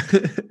 Yeah.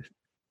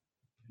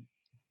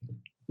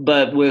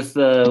 But with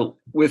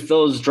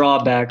those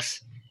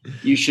drawbacks,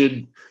 you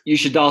should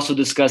also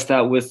discuss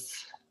that with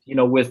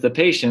the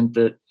patient,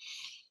 that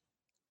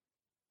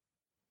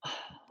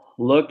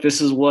look, this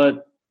is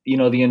what,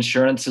 the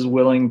insurance is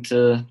willing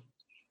to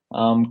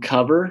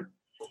cover.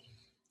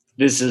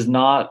 This is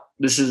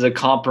a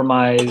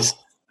compromise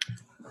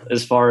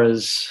as far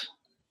as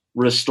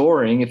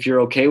restoring. If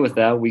you're okay with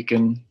that, we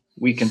can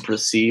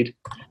proceed.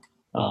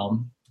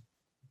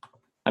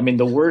 I mean,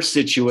 the worst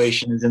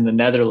situation is in the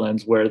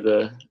Netherlands, where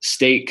the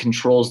state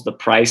controls the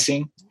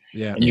pricing.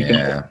 Yeah. And you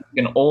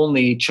can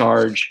only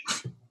charge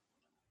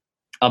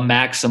a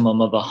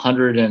maximum of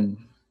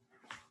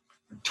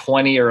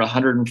 120 or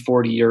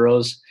 140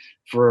 euros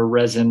for a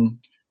resin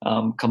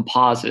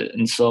composite.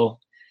 And so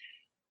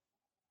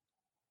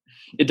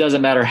it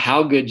doesn't matter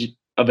how good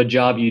of a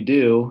job you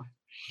do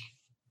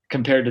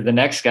compared to the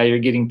next guy, you're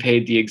getting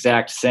paid the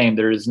exact same.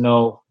 There is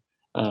no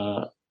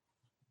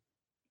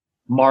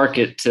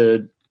market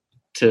to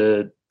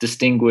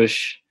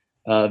distinguish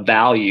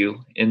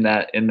value in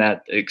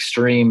that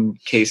extreme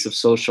case of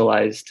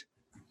socialized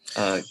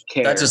care.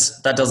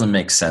 That doesn't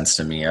make sense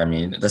to me. I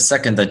mean, the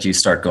second that you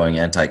start going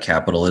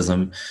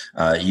anti-capitalism,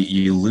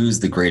 you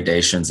lose the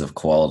gradations of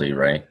quality,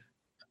 right?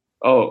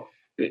 Oh,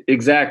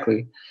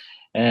 exactly.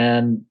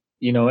 And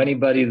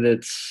anybody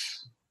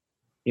that's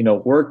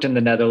worked in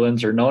the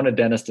Netherlands or known a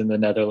dentist in the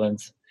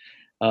Netherlands,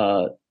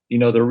 the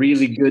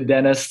really good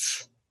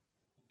dentists,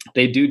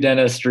 they do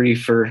dentistry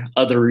for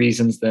other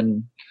reasons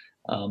than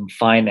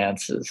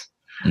finances.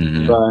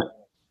 Mm-hmm. But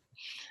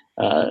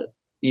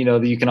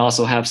you can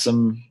also have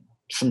some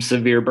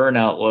severe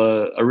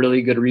burnout. A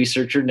really good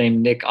researcher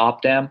named Nick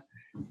Opdam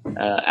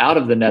out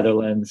of the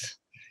Netherlands,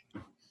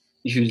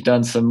 who's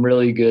done some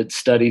really good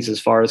studies as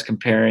far as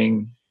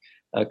comparing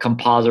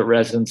composite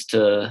resins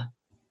to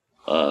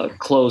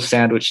closed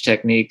sandwich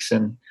techniques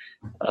and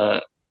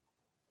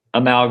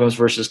amalgams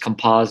versus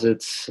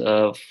composites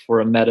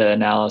for a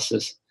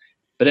meta-analysis.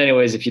 But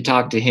anyways, if you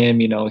talk to him,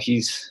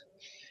 he's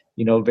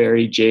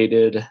very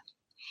jaded,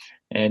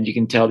 and you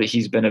can tell that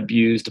he's been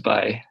abused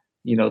by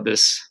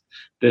this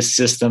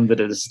system that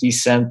is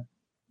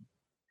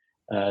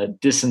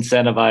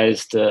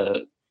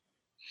disincentivized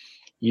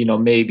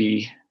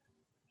maybe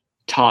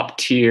top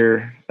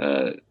tier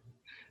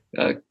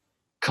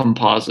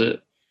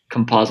composite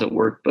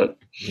work. But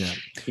he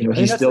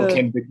still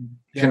came to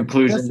the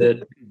conclusion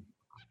that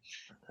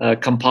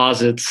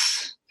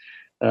composites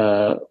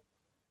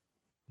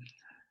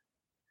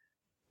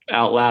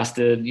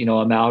outlasted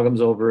amalgams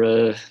over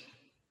a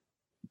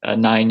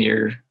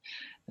 9-year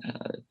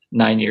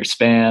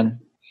span.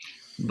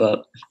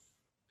 But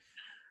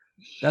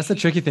That's the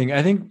tricky thing.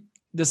 I think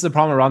this is a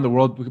problem around the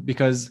world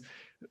because,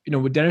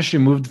 with dentistry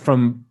moved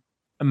from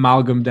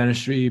amalgam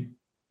dentistry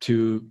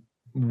to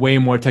way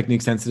more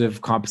technique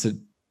sensitive composite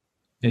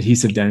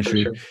adhesive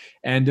dentistry. Sure.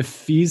 And the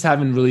fees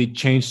haven't really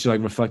changed to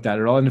like reflect that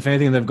at all. And if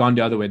anything, they've gone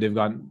the other way. They've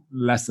gone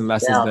less and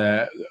less as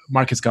the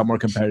markets got more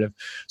competitive.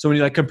 So when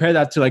you like compare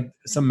that to like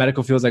some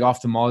medical fields like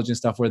ophthalmology and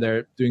stuff where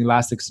they're doing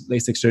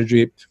LASIK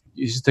surgery,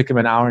 you just take them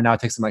an hour. Now it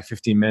takes them like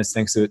 15 minutes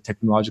thanks to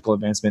technological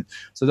advancement.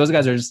 So those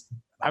guys are just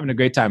having a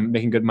great time,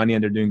 making good money,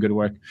 and they're doing good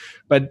work.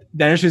 But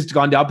dentistry's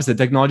gone the opposite.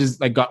 Technology's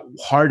like got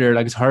harder.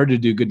 Like it's harder to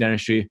do good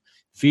dentistry.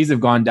 Fees have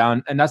gone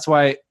down. And that's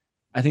why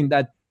I think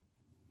that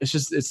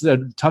it's a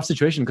tough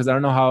situation because I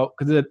don't know how,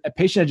 because the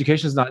patient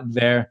education is not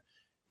there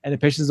and the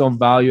patients don't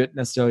value it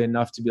necessarily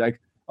enough to be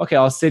like, okay,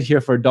 I'll sit here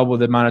for double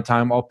the amount of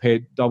time. I'll pay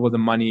double the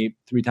money,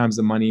 3 times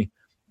the money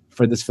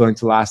for this filling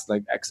to last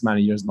like X amount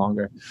of years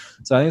longer.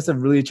 So I think it's a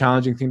really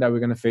challenging thing that we're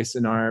going to face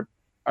in our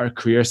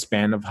career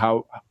span of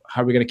how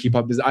we're going to keep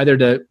up. Is either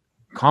the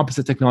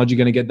composite technology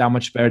going to get that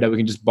much better that we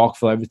can just bulk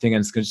fill everything and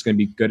it's just going to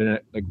be good and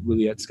like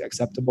really at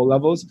acceptable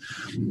levels,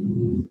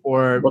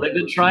 or they've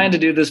been trying to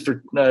do this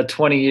for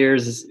 20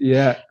 years.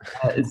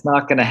 It's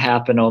not going to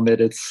happen,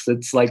 Omid.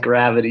 It's like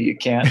gravity. You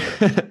can't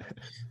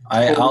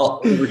I'll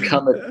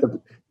overcome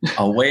it.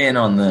 I'll weigh in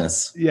on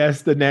this.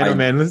 Yes, the nano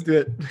man. Let's do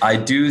it. I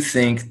do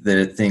think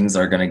that things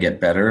are going to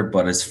get better,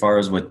 but as far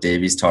as what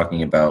Davey's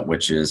talking about,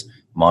 which is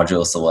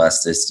modulus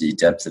elasticity,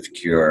 depth of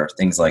cure,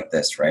 things like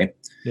this, right?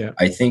 Yeah.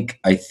 I think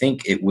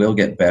it will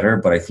get better,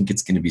 but I think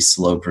it's going to be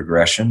slow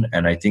progression.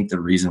 And I think the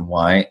reason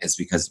why is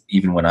because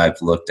even when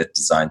I've looked at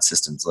design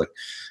systems,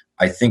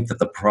 I think that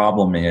the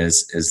problem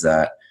is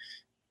that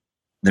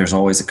there's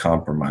always a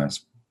compromise.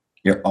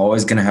 You're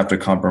always going to have to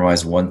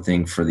compromise one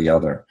thing for the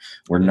other.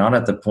 We're not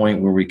at the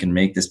point where we can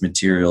make this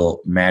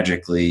material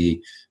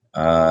magically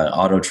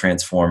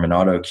auto-transform and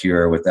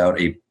auto-cure without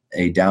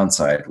a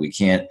downside. We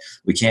can't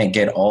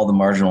get all the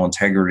marginal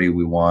integrity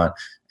we want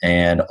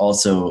and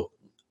also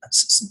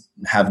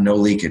have no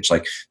leakage.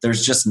 Like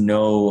there's just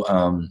no,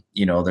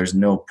 there's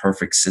no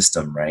perfect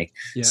system, right?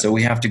 Yeah. So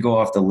we have to go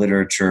off the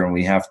literature and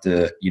we have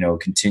to,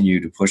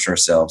 continue to push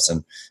ourselves.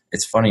 And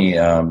it's funny.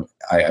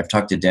 I've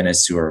talked to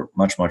dentists who are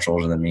much, much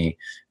older than me.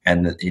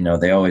 And,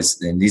 they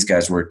always, and these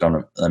guys worked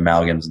on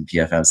amalgams and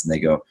PFMs and they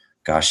go,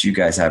 gosh, you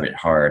guys have it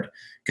hard.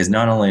 Because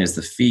not only is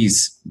the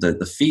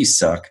fees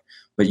suck,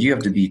 but you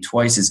have to be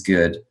twice as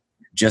good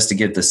just to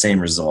get the same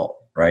result.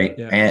 Right.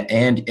 Yeah.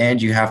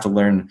 And you have to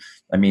learn.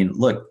 I mean,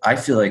 look, I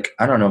feel like,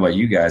 I don't know about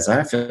you guys.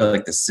 I feel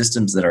like the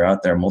systems that are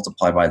out there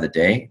multiply by the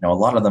day. Now, a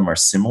lot of them are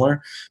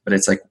similar, but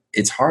it's like,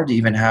 it's hard to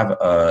even have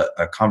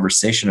a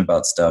conversation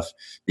about stuff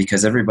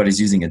because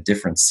everybody's using a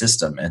different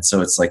system. And so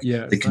it's like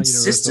the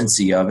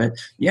consistency of it.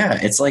 Yeah.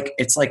 It's like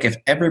if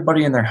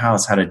everybody in their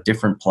house had a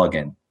different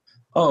plugin.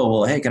 Oh,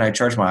 well, hey, can I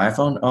charge my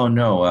iPhone? Oh,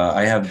 no,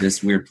 I have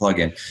this weird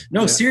plugin.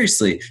 No,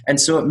 seriously. And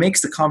so it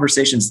makes the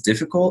conversations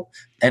difficult.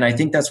 And I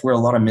think that's where a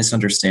lot of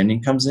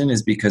misunderstanding comes in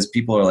is because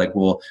people are like,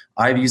 well,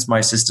 I've used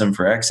my system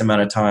for X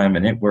amount of time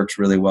and it works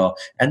really well.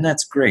 And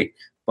that's great.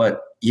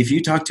 But if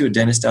you talk to a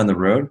dentist down the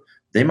road,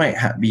 they might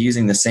be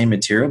using the same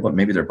material, but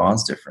maybe their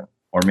bond's different.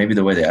 Or maybe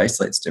the way they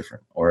isolate's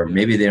different. Or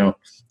maybe they don't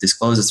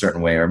disclose a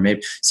certain way. Or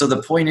maybe. So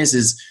the point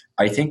is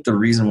I think the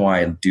reason why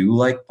I do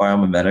like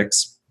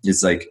biomimetics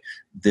is like,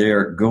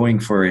 they're going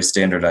for a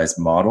standardized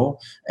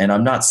model. And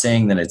I'm not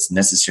saying that it's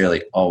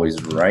necessarily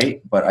always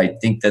right, but I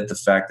think that the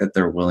fact that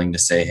they're willing to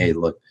say, hey,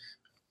 look,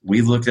 we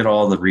looked at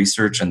all the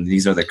research and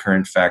these are the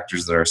current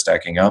factors that are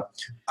stacking up.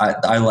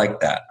 I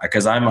like that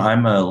because I'm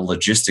a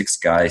logistics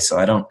guy. So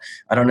I don't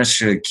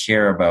necessarily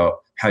care about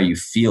how you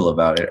feel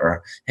about it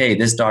or, hey,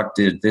 this doc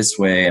did it this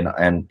way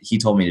and he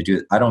told me to do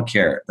it. I don't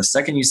care. The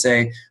second you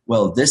say,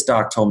 well, this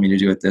doc told me to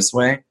do it this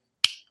way,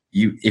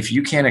 if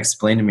you can't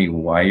explain to me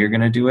why you're going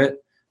to do it,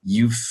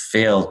 you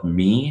failed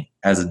me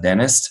as a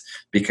dentist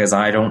because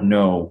I don't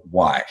know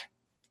why.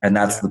 And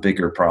that's the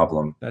bigger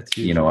problem, that's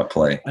huge. At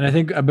play. And I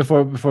think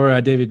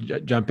before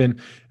David jump in,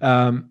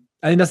 I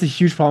think that's a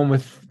huge problem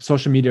with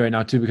social media right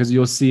now too, because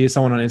you'll see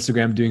someone on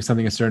Instagram doing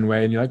something a certain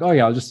way and you're like, oh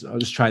yeah, I'll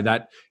just try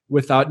that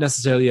without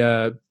necessarily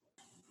a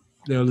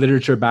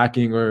literature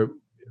backing or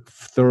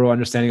thorough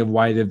understanding of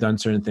why they've done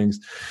certain things.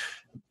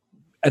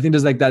 I think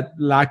there's like that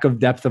lack of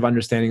depth of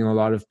understanding in a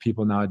lot of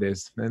people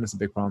nowadays, and that's a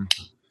big problem.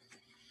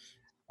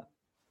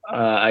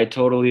 I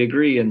totally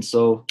agree. And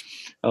so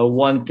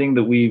one thing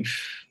that we've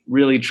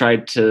really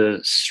tried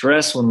to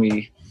stress when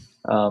we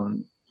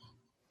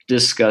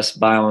discuss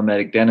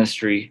biomimetic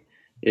dentistry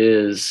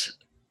is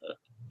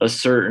a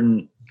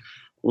certain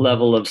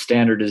level of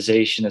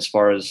standardization as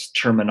far as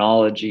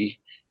terminology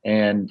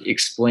and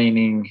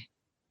explaining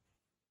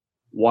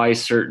why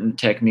certain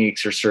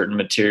techniques or certain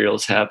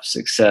materials have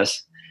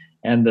success.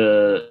 And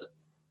the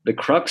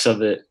crux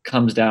of it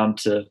comes down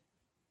to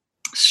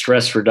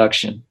stress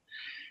reduction.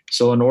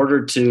 So in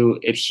order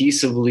to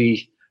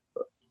adhesively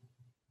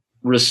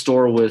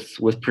restore with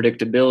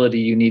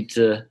predictability, you need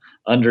to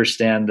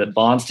understand that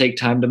bonds take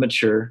time to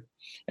mature.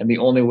 And the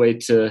only way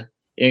to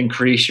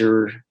increase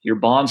your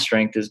bond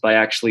strength is by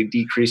actually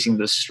decreasing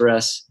the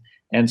stress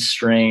and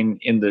strain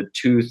in the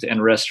tooth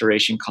and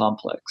restoration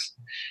complex.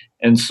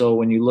 And so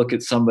when you look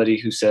at somebody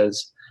who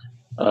says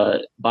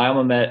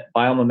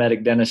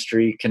biomimetic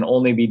dentistry can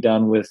only be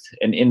done with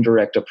an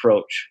indirect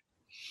approach,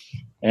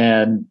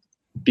 and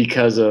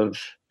because of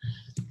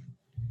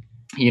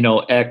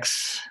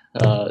X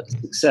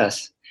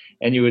success,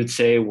 and you would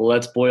say, well,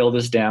 let's boil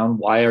this down.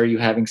 Why are you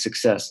having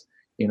success?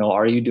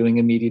 Are you doing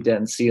immediate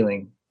dent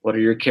sealing? What are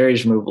your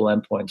caries removal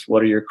endpoints?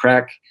 What are your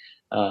crack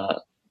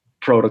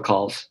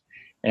protocols?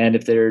 And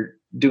if they're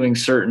doing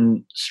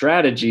certain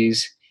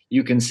strategies,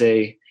 you can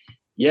say,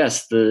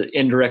 yes, the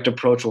indirect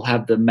approach will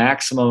have the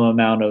maximum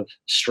amount of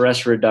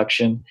stress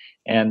reduction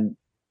and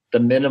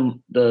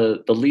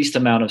the least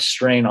amount of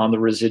strain on the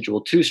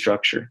residual tooth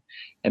structure.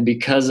 And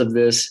because of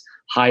this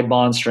high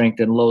bond strength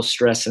and low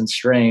stress and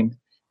strain,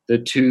 the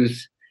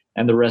tooth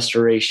and the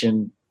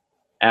restoration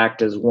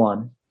act as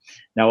one.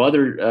 Now,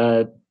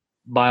 other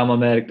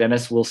biomimetic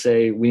dentists will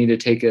say we need to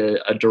take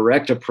a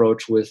direct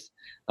approach with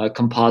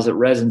composite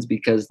resins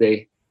because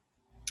they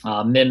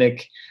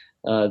mimic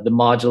the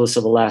modulus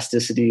of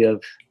elasticity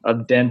of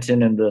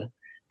dentin, and the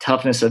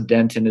toughness of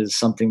dentin is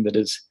something that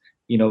is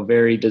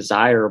very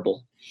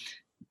desirable.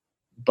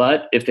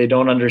 But if they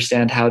don't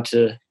understand how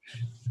to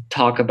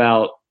talk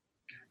about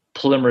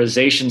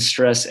polymerization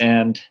stress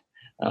and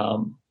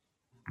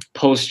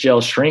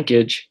post-gel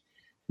shrinkage,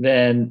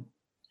 then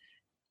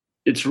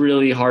it's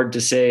really hard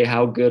to say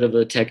how good of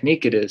a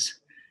technique it is.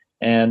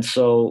 And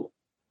so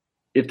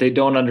if they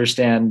don't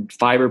understand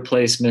fiber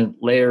placement,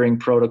 layering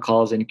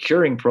protocols, and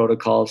curing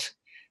protocols,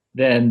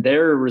 then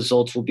their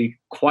results will be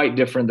quite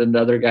different than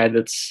the other guy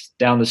that's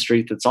down the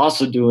street that's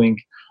also doing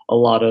a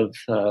lot of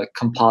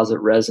composite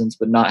resins,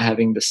 but not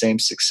having the same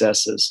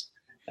success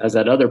as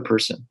that other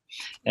person.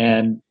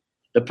 And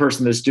the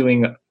person that's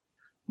doing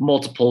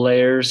multiple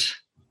layers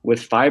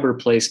with fiber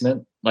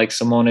placement, like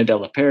Simone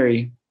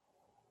Dellaperi,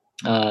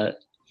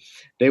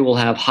 they will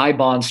have high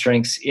bond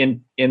strengths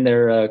in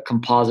their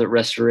composite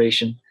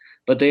restoration,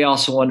 but they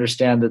also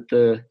understand that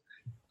the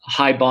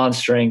high bond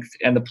strength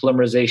and the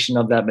polymerization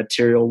of that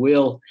material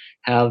will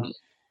have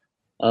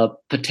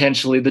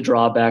potentially the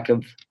drawback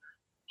of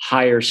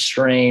higher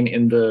strain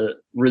in the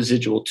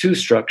residual tooth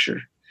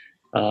structure.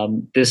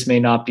 This may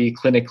not be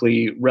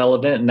clinically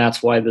relevant, and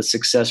that's why the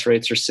success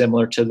rates are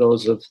similar to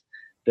those of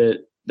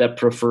that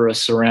prefer a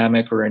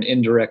ceramic or an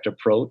indirect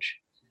approach.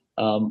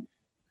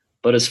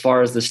 But as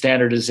far as the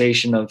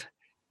standardization of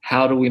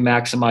how do we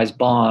maximize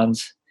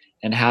bonds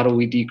and how do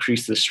we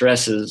decrease the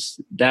stresses,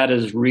 that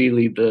is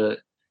really the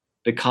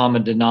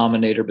common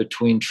denominator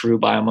between true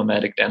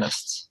biomimetic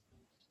dentists.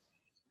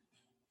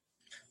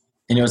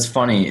 What's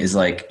funny is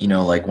like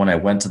when I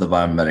went to the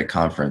biomimetic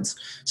conference,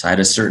 so I had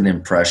a certain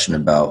impression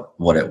about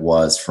what it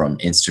was from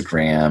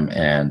Instagram,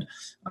 and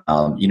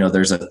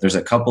there's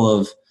a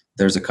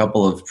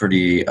couple of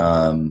pretty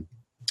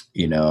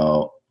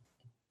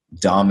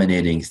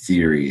dominating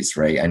theories,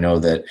 right? I know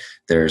that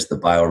there's the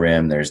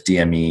BioRim, there's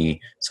DME,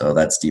 so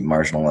that's deep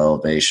marginal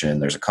elevation.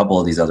 There's a couple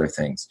of these other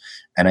things,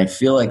 and I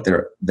feel like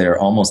they're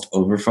almost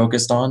over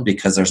focused on,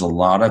 because there's a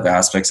lot of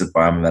aspects of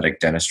biomimetic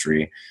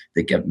dentistry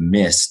that get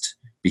missed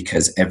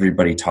because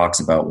everybody talks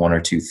about one or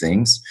two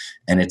things,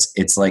 and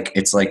it's like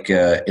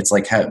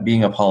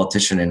being a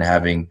politician and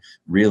having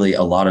really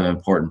a lot of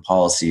important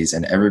policies,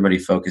 and everybody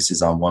focuses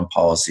on one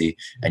policy,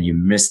 and you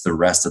miss the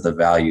rest of the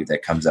value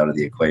that comes out of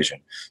the equation.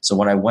 So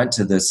when I went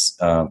to this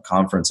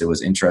conference, it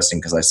was interesting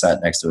because I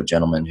sat next to a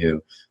gentleman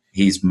who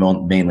he's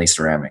mainly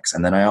ceramics,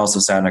 and then I also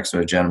sat next to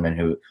a gentleman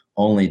who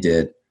only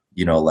did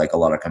like a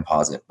lot of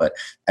composite. But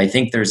I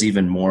think there's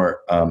even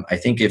more. I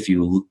think if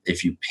you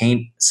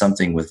paint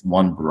something with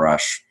one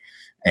brush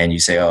and you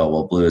say, oh,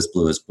 well, blue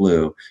is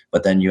blue,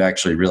 but then you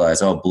actually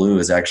realize, oh, blue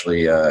is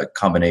actually a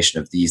combination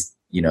of these,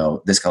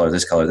 this color,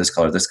 this color, this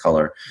color, this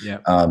color. Yeah.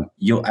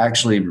 You'll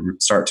actually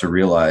start to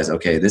realize,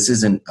 okay, this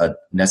isn't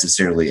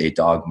necessarily a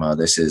dogma.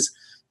 This is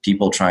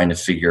people trying to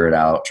figure it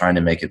out, trying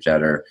to make it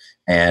better.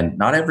 And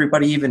not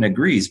everybody even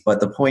agrees. But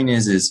the point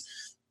is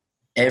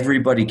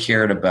everybody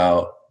cared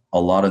about a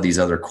lot of these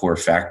other core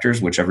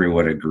factors, which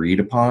everyone agreed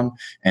upon.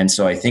 And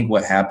so I think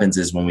what happens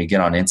is when we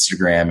get on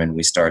Instagram and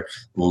we start,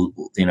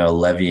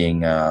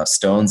 levying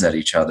stones at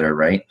each other,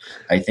 right?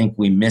 I think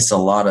we miss a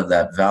lot of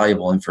that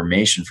valuable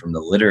information from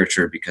the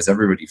literature because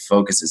everybody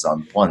focuses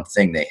on one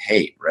thing they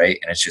hate, right?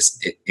 And it's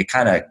just, it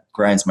kind of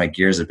grinds my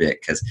gears a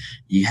bit because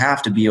you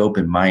have to be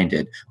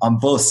open-minded on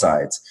both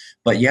sides,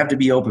 but you have to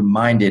be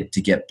open-minded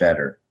to get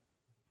better.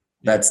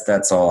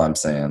 That's all I'm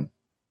saying.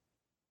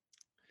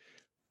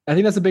 I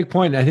think that's a big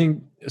point. I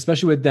think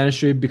especially with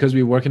dentistry, because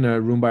we work in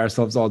a room by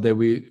ourselves all day,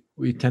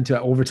 we tend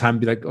to over time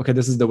be like, okay,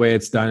 this is the way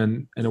it's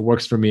done and it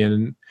works for me.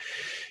 And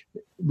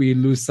we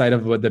lose sight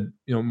of what the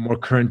more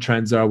current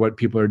trends are, what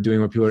people are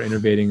doing, what people are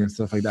innovating and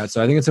stuff like that.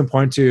 So I think it's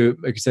important to,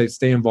 like you said,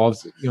 stay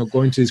involved,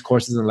 going to these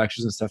courses and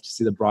lectures and stuff to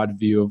see the broad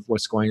view of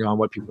what's going on,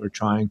 what people are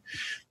trying,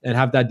 and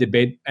have that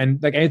debate.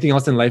 And like anything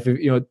else in life,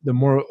 the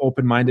more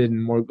open-minded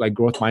and more like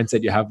growth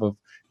mindset you have of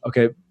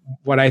okay,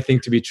 what I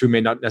think to be true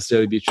may not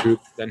necessarily be true,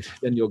 then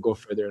you'll go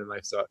further in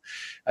life. So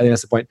I think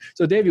that's the point.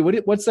 So Davey,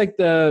 what's like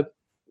the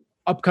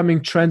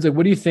upcoming trends? Like,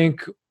 what do you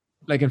think,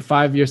 like in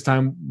 5 years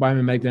time,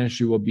 biomedical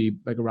dentistry will be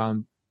like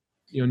around,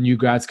 new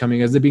grads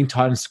coming? Is it being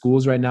taught in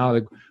schools right now?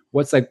 Like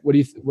where do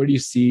you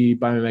see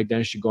biomedical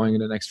dentistry going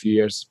in the next few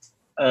years?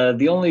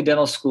 The only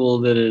dental school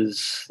that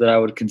I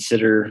would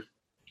consider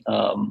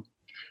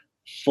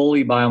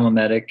fully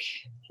biomimetic,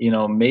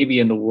 maybe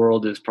in the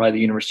world, is probably the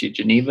University of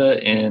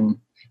Geneva in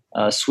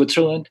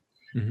Switzerland.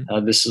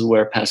 Mm-hmm. This is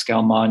where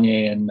Pascal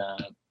Magne and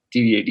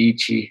Didier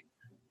Dici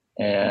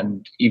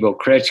and Ivo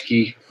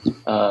Krečki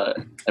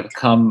have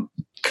come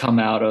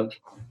out of.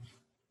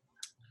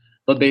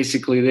 But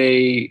basically,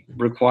 they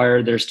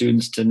require their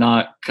students to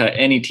not cut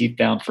any teeth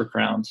down for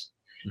crowns.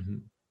 Mm-hmm.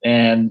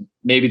 And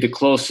maybe the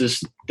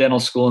closest dental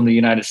school in the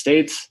United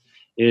States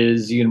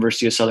is the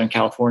University of Southern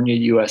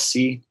California,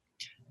 USC.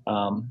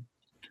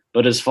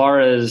 But as far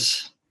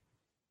as,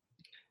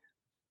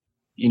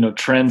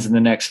 trends in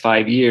the next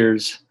 5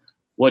 years,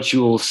 what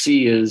you will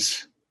see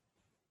is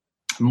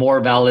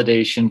more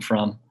validation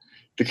from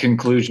the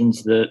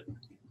conclusions that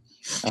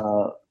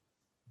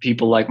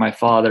people like my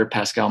father,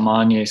 Pascal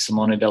Magne,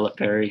 Simone Della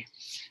Peri,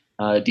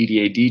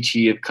 Didier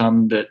Dici have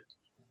come, that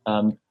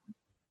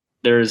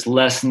there is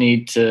less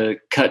need to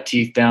cut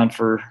teeth down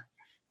for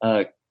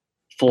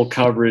full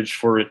coverage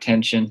for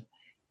retention,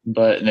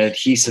 but an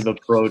adhesive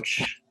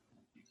approach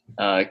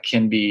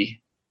can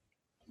be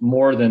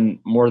more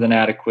than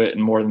adequate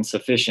and more than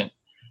sufficient.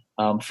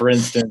 For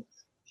instance,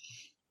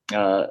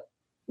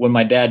 when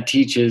my dad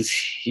teaches,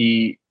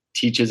 he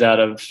teaches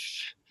out of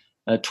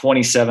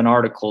 27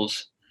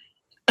 articles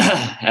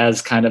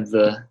as kind of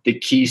the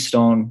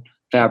keystone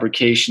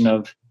fabrication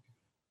of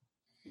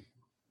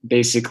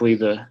basically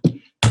the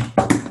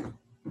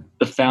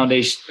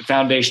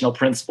foundational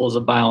principles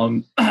of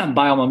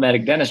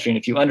biomimetic dentistry. And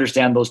if you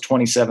understand those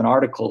 27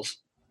 articles,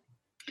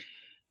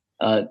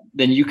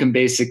 then you can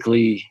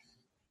basically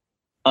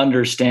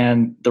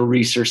understand the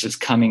research that's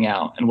coming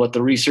out. And what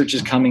the research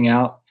is coming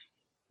out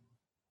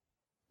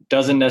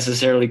doesn't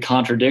necessarily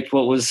contradict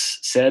what was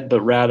said,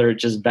 but rather it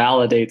just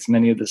validates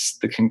many of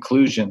the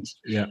conclusions.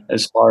 Yeah.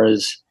 As far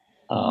as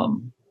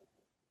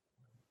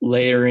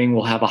layering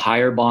will have a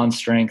higher bond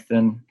strength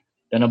than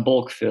a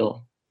bulk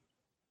fill.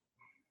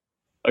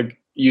 A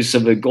use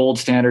of a gold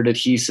standard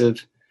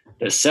adhesive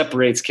that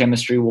separates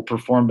chemistry will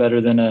perform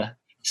better than a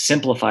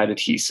simplified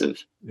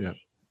adhesive. Yeah.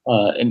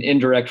 An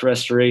indirect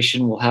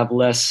restoration will have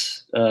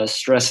less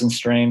stress and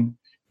strain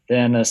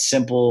than a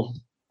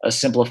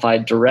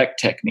simplified direct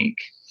technique.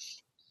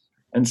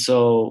 And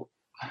so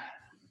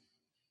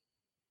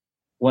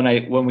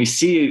when we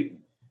see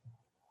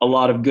a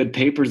lot of good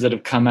papers that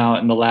have come out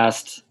in the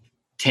last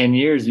 10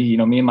 years, me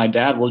and my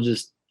dad will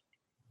just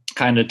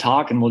kind of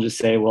talk and we'll just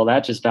say, well,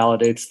 that just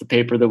validates the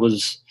paper that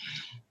was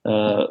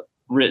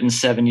written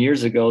 7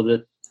 years ago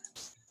that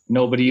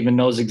nobody even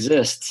knows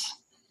exists.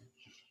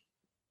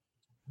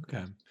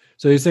 Okay.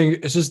 So you're saying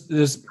it's just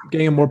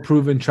getting a more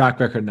proven track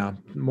record now.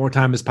 More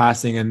time is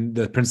passing and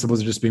the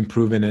principles are just being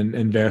proven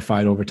and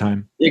verified over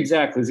time.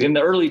 Exactly. In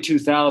the early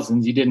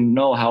 2000s, you didn't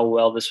know how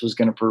well this was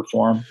going to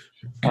perform.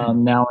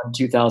 Now in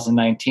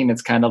 2019,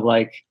 it's kind of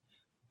like,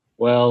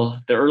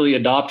 well, the early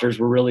adopters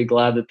were really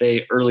glad that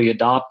they early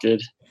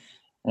adopted,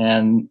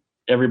 and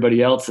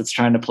everybody else that's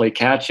trying to play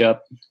catch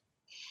up,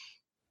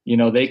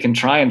 they can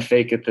try and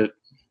fake it that,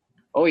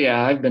 oh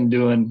yeah, I've been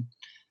doing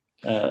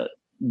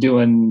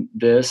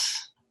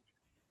this.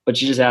 But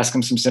you just ask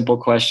them some simple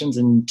questions,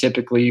 and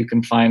typically you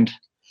can find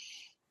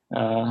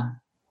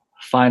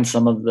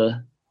some of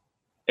the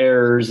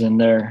errors in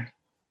their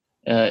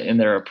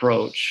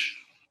approach.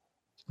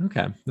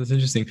 Okay, that's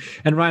interesting.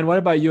 And Ryan, what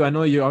about you? I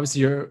know you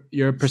obviously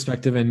your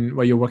perspective and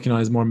what you're working on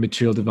is more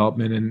material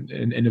development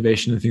and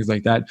innovation and things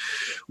like that.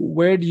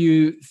 Where do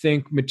you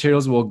think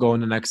materials will go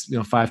in the next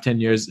 5-10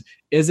 years?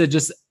 Is it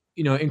just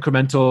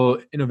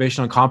incremental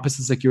innovation on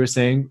composites like you were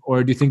saying,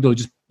 or do you think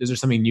is there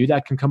something new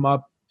that can come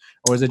up?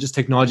 Or is it just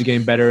technology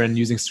getting better and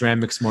using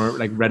ceramics more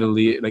like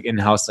readily, like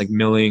in-house, like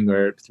milling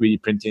or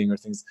 3D printing or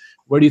things?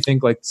 Where do you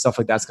think like stuff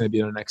like that's going to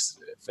be in the next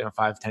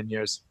 5-10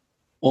 years?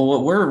 Well,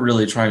 what we're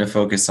really trying to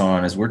focus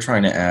on is we're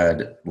trying to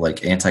add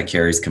like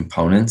anti-caries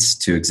components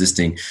to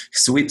existing.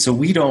 So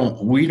we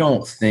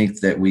don't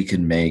think that we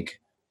can make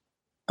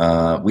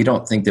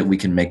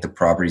the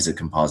properties of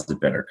composite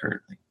better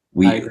currently.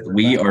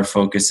 We are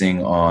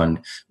focusing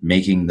on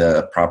making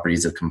the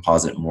properties of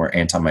composite more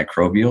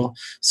antimicrobial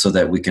so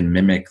that we can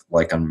mimic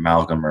like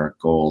amalgam or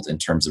gold in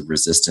terms of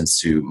resistance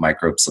to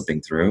microbes slipping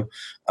through.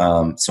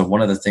 So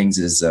one of the things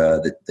is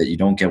that you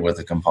don't get with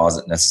a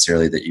composite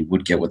necessarily that you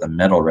would get with a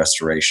metal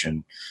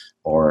restoration,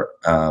 or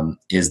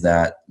is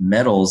that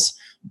metals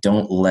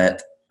don't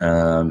let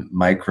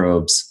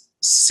microbes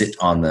sit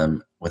on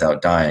them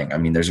without dying. I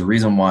mean, there's a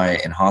reason why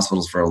in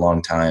hospitals for a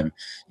long time,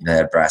 they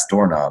had brass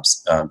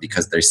doorknobs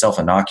because they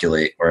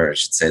self-inoculate, or I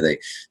should say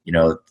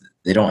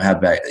they don't have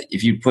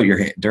if you put your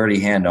dirty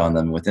hand on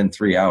them within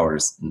 3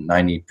 hours,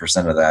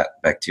 90% of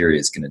that bacteria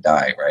is going to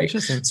die, right?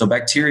 So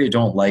bacteria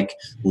don't like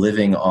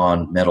living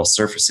on metal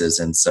surfaces.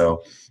 And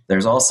so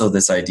there's also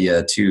this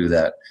idea too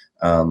that,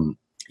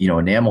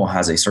 enamel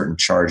has a certain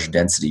charge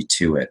density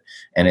to it,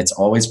 and it's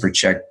always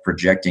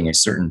projecting a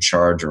certain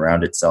charge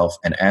around itself.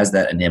 And as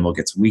that enamel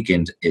gets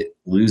weakened, it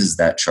loses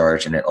that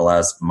charge and it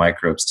allows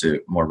microbes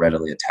to more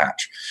readily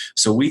attach.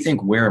 So we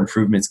think where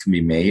improvements can be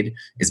made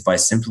is by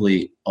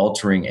simply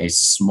altering a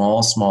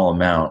small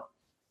amount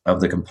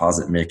of the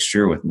composite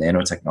mixture with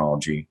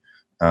nanotechnology.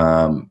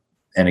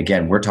 And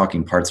again, we're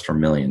talking parts per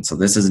million. So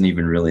this isn't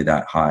even really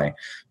that high.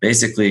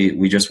 Basically,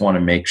 we just want to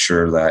make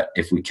sure that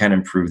if we can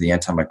improve the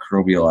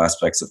antimicrobial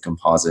aspects of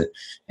composite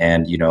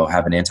and,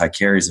 have an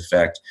anti-caries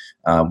effect,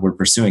 we're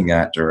pursuing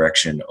that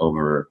direction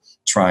over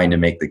trying to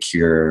make the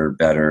cure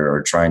better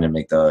or trying to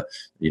make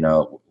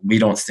we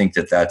don't think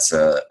that that's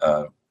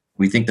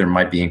we think there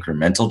might be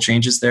incremental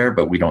changes there,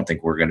 but we don't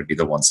think we're going to be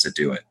the ones to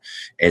do it.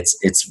 It's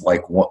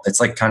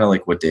kind of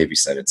like what Davey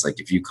said. It's like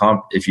if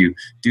you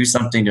do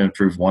something to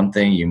improve one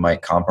thing, you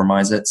might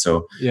compromise it.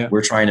 So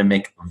we're trying to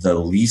make the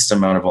least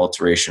amount of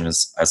alteration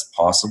as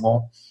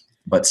possible,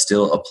 but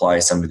still apply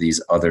some of these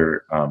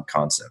other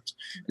concepts.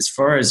 As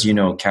far as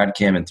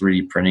CAD/CAM and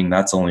 3D printing,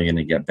 that's only going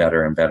to get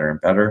better and better and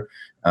better.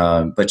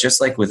 But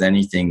just like with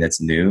anything that's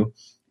new,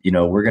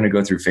 we're going to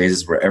go through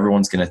phases where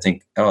everyone's going to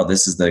think, oh,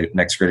 this is the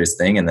next greatest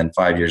thing. And then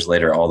 5 years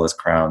later, all those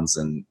crowns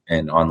and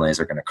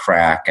onlays are going to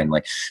crack. And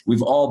like,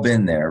 we've all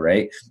been there,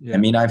 right? Yeah. I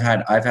mean, I've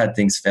had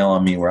things fail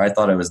on me where I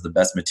thought it was the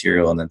best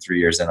material. And then 3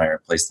 years in, I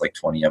replaced like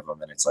 20 of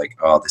them. And it's like,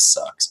 oh, this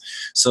sucks.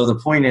 So the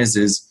point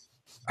is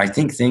I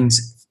think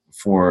things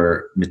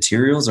for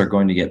materials are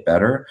going to get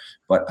better,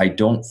 but I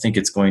don't think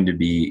it's going to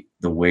be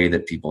the way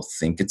that people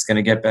think it's going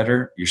to get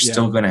better. You're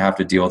still going to have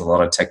to deal with a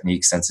lot of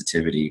technique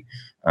sensitivity.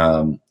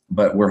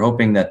 But we're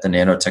hoping that the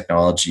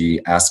nanotechnology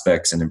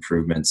aspects and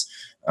improvements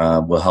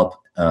will help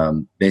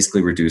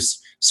basically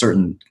reduce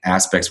certain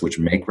aspects which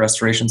make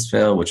restorations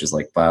fail, which is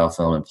like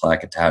biofilm and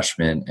plaque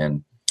attachment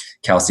and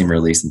calcium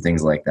release and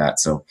things like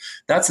that. So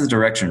that's the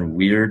direction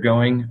we're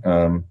going.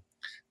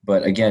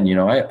 But again,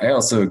 I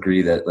also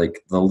agree that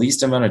like the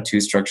least amount of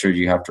tooth structure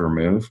you have to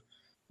remove,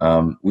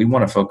 we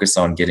want to focus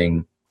on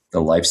getting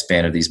the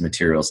lifespan of these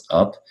materials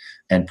up.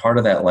 And part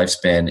of that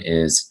lifespan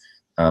is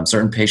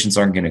certain patients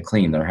aren't going to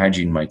clean, their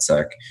hygiene might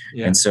suck.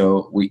 Yeah. And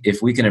so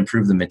if we can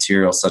improve the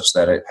material such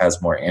that it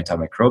has more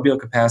antimicrobial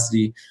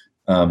capacity,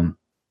 I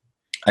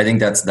think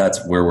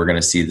that's where we're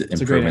going to see the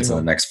improvements in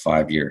the next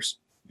 5 years.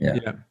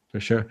 Yeah, for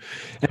sure.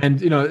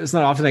 And, it's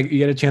not often like you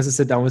get a chance to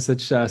sit down with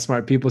such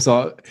smart people.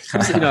 So,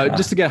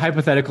 just to get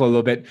hypothetical a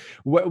little bit,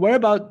 what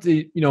about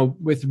the,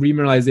 with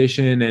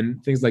remineralization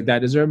and things like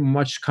that, is there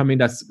much coming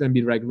that's going to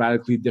be like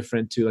radically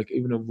different to like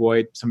even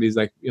avoid some of these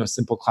like,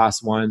 simple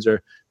class ones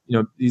or,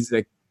 these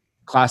like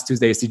class 2s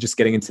that you see just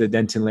getting into the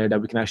dentin layer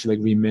that we can actually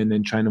like remin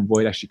and try and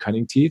avoid actually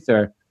cutting teeth?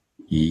 Or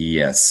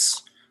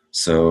yes.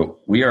 So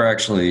we are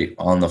actually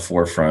on the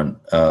forefront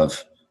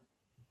of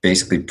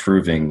basically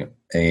proving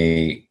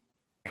a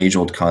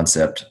age-old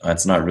concept.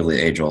 It's not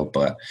really age-old,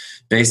 but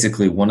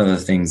basically one of the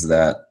things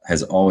that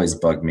has always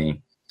bugged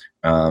me.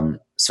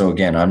 So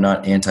again, I'm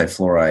not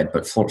anti-fluoride,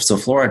 but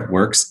fluoride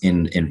works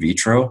in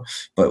vitro,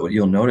 but what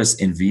you'll notice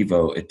in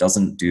vivo, it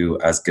doesn't do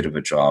as good of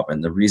a job.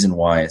 And the reason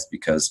why is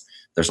because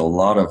there's a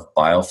lot of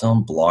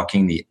biofilm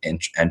blocking the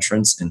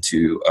entrance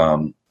into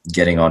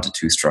getting onto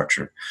tooth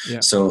structure. Yeah.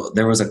 So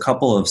there was a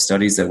couple of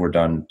studies that were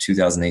done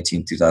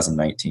 2018,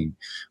 2019,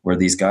 where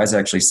these guys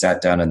actually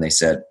sat down and they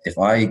said, if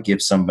I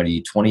give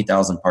somebody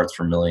 20,000 parts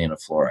per million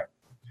of fluoride,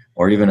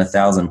 or even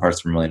 1,000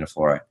 parts per million of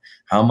fluoride,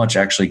 how much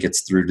actually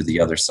gets through to the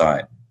other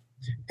side?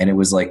 And it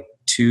was like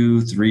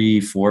 2,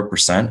 3,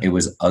 4%. It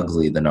was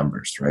ugly, the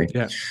numbers, right?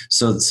 Yeah.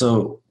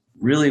 So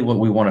really what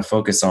we want to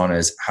focus on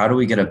is how do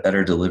we get a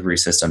better delivery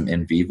system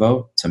in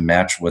vivo to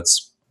match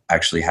what's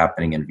actually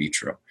happening in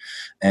vitro?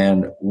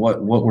 And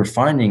what we're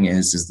finding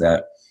is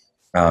that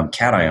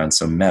cations,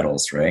 so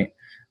metals, right,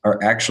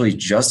 are actually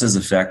just as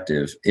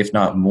effective, if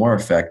not more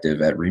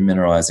effective, at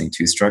remineralizing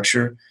tooth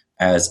structure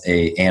as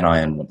a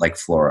anion like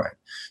fluoride.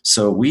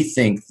 So we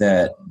think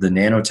that the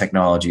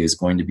nanotechnology is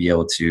going to be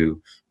able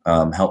to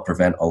help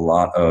prevent a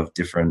lot of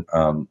different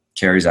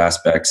caries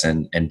aspects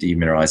and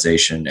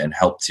demineralization, and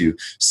help to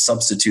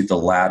substitute the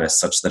lattice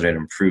such that it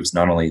improves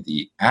not only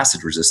the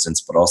acid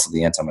resistance, but also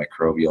the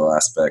antimicrobial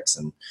aspects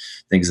and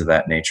things of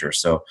that nature.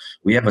 So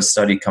we have a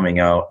study coming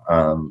out,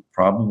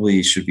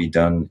 probably should be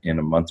done in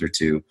a month or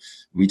two.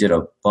 We did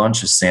a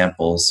bunch of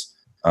samples,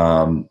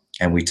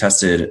 and we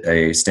tested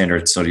a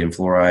standard sodium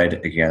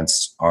fluoride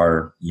against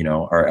our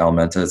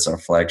Elementa. It's our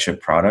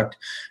flagship product.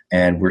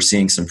 And we're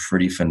seeing some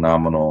pretty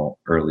phenomenal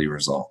early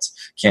results.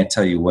 Can't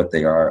tell you what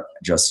they are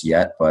just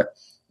yet, but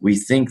we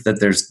think that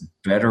there's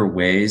better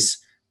ways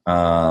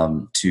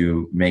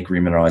to make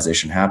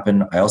remineralization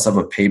happen. I also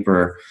have a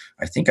paper,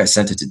 I think I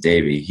sent it to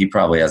Davey. He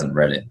probably hasn't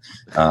read it.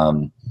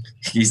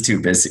 He's too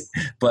busy.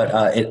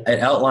 But it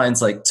outlines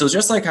so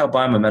just like how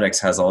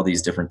biomimetics has all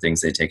these different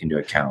things they take into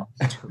account,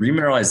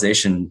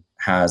 remineralization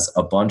has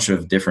a bunch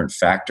of different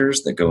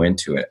factors that go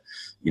into it.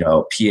 You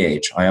know,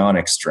 pH,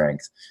 ionic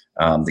strength,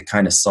 the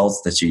kind of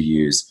salts that you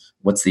use,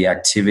 what's the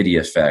activity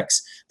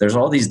effects. There's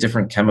all these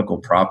different chemical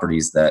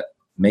properties that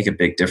make a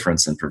big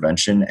difference in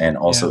prevention and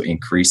also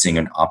increasing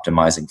and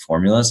optimizing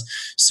formulas.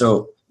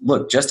 So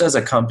look, just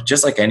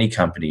like any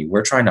company,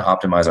 we're trying to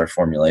optimize our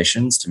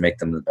formulations to make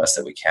them the best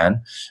that we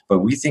can. But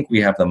we think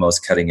we have the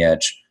most cutting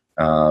edge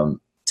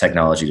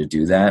technology to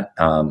do that.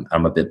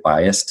 I'm a bit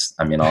biased.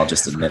 I mean, I'll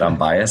just admit I'm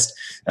biased.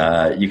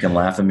 You can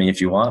laugh at me if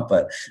you want,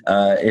 but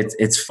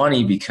it's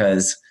funny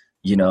because,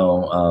 you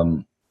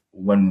know,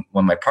 when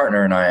my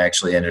partner and I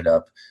actually ended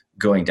up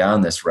going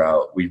down this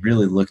route, we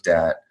really looked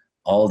at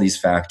all these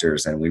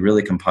factors and we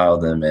really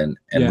compiled them and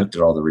looked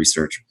at all the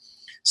research.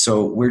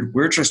 So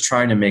we're just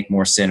trying to make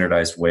more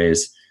standardized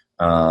ways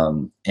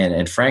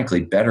and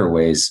frankly better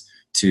ways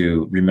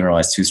to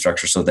remineralize tooth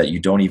structure so that you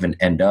don't even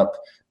end up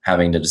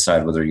having to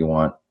decide whether you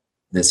want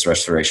this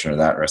restoration or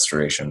that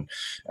restoration.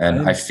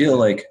 And I feel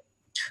like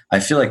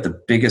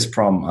the biggest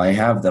problem I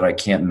have that I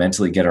can't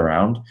mentally get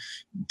around,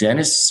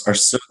 dentists are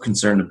so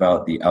concerned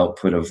about the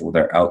output of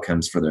their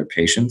outcomes for their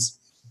patients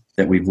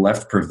that we've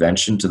left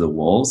prevention to the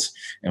wolves.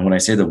 And when I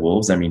say the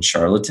wolves, I mean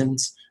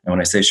charlatans. And when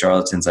I say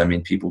charlatans, I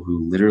mean people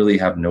who literally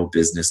have no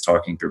business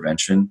talking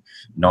prevention,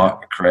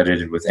 not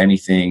accredited with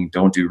anything,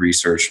 don't do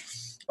research.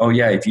 Oh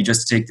yeah, if you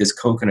just take this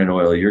coconut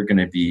oil, you're going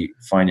to be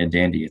fine and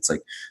dandy. It's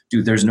like,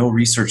 dude, there's no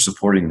research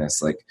supporting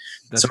this. Like,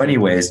 that's so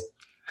anyways,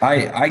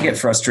 I get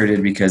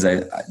frustrated because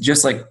I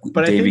just like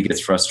Davey gets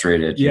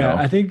frustrated. Yeah. You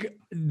know? I think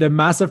the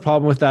massive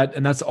problem with that,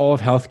 and that's all of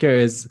healthcare,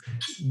 is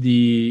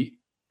the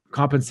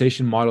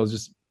compensation model is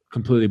just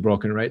completely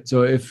broken, right?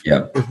 So if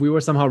we were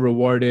somehow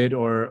rewarded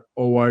or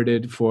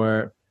awarded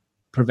for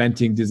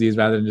preventing disease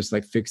rather than just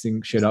like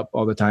fixing shit up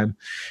all the time,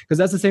 because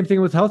that's the same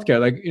thing with healthcare.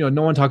 Like, you know,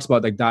 no one talks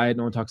about like diet,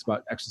 no one talks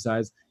about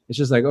exercise. It's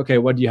just like, okay,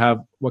 what do you have?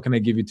 What can I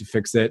give you to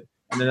fix it?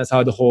 And then that's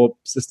how the whole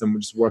system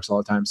just works all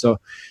the time. So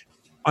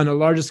on a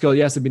larger scale,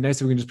 yes, it'd be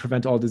nice if we can just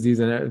prevent all disease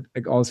and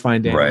like all is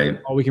fine. Right.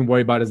 All we can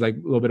worry about is like a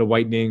little bit of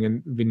whitening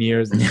and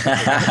veneers. And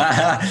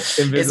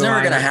it's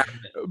never going to happen,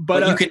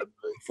 but you can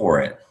aim for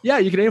it. Yeah,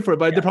 you can aim for it.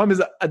 But the problem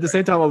is at the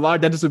same time, a lot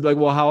of dentists would be like,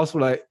 well, how else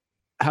would I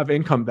have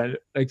income then?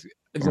 Like,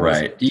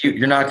 right.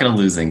 You're not going to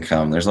lose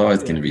income. There's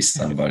always going to be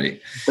somebody.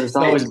 There's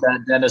always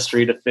bad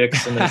dentistry to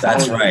fix. And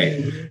that's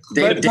right.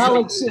 But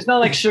it's not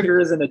like sugar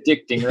isn't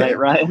addicting, right?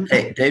 Right.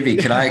 Hey, Davey,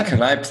 can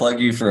I plug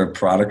you for a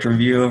product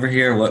review over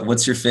here?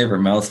 What's your favorite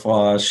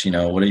mouthwash? You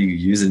know, what are you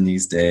using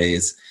these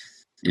days?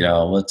 You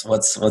know,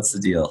 what's the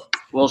deal?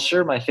 Well,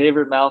 sure. My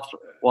favorite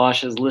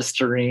mouthwash is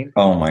Listerine.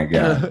 Oh my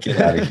God. Get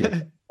out of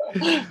here.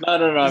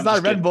 No. It's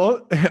not Red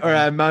Bull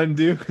or Mountain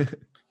Dew.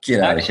 Get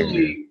out of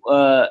here.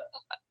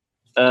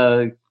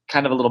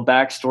 Kind of a little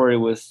backstory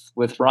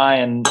with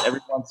Ryan. Every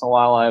once in a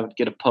while, I would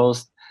get a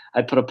post.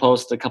 I'd put a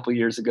post a couple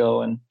years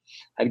ago, and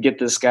I'd get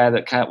this guy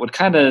that would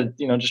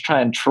just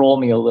try and troll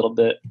me a little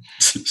bit.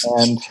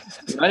 And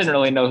I didn't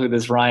really know who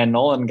this Ryan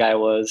Nolan guy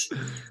was,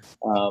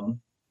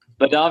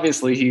 but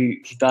obviously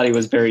he thought he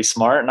was very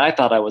smart, and I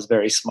thought I was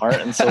very smart,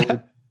 and so we,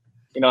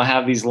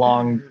 have these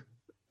long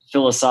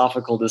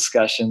philosophical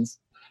discussions.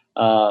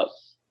 But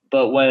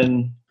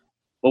when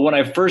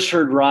I first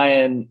heard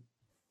Ryan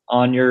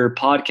on your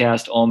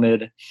podcast,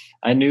 Omid,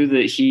 I knew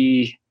that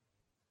he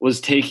was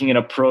taking an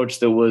approach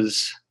that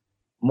was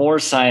more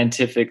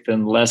scientific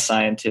than less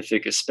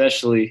scientific,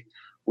 especially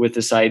with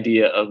this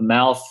idea of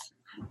mouth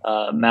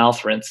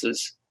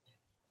rinses,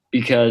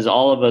 because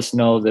all of us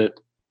know that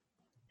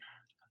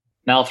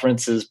mouth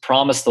rinses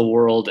promise the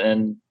world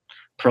and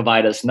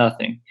provide us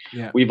nothing.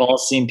 Yeah. We've all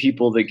seen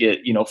people that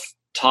get,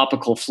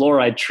 topical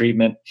fluoride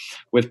treatment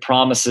with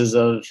promises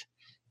of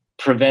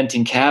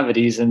preventing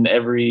cavities, and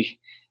every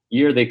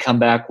year they come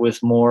back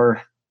with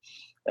more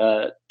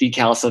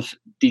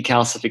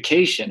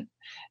decalcification.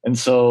 And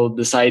so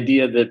this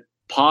idea that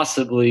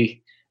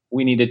possibly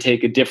we need to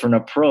take a different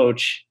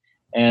approach,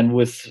 and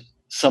with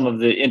some of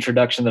the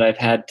introduction that I've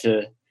had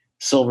to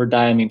silver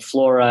diamine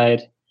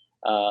fluoride,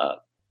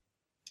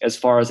 as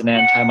far as an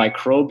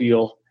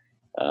antimicrobial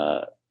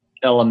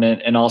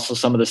element, and also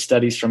some of the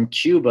studies from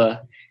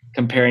Cuba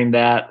comparing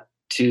that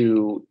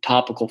to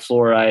topical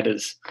fluoride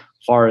as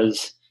far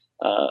as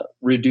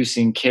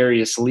reducing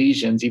carious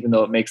lesions, even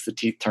though it makes the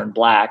teeth turn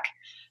black,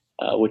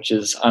 which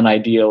is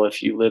unideal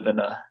if you live in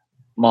a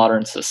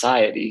modern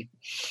society.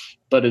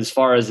 But as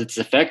far as its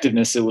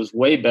effectiveness, it was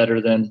way better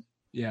than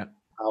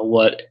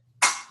what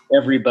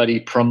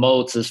everybody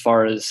promotes as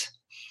far as,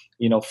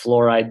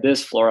 fluoride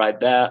this, fluoride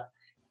that.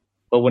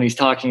 But when he's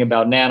talking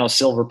about nano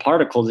silver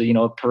particles,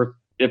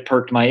 it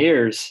perked my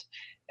ears.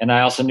 And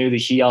I also knew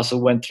that he also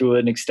went through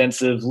an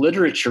extensive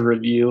literature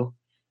review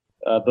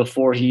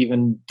before he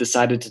even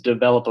decided to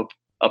develop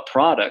a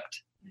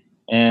product.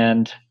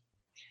 And,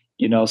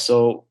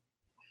 so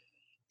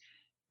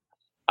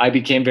I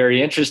became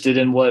very interested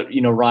in what,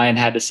 Ryan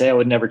had to say. I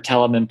would never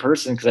tell him in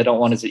person because I don't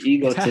want his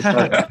ego to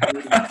start.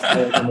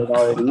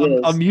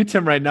 I'll mute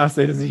him right now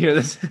so he doesn't hear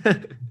this.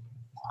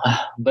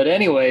 But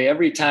anyway,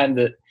 every time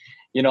that,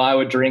 I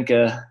would drink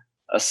a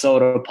a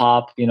soda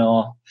pop,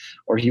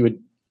 or he would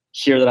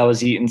hear that I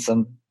was eating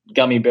some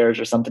gummy bears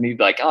or something. He'd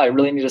be like, "Oh, I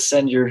really need to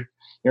send your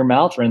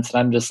mouth rinse." And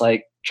I'm just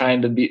like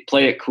trying to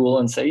play it cool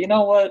and say, "You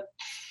know what?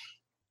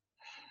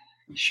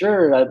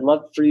 Sure, I'd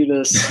love for you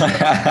to."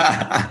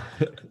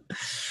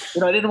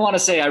 I didn't want to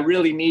say I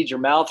really need your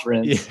mouth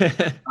rinse,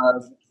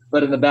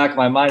 but in the back of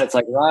my mind, it's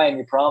like, Ryan,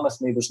 you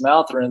promised me this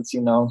mouth rinse,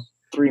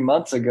 3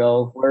 months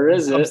ago. Where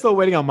is it? I'm still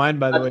waiting on mine,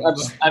 by the way.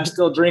 I'm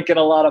still drinking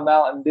a lot of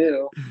Mountain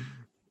Dew.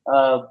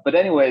 But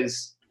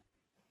anyways,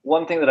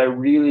 one thing that I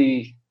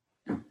really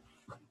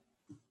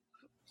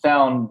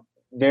found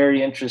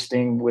very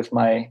interesting with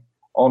my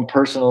own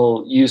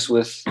personal use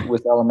with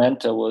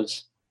Elementa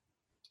was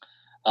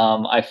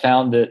I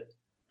found that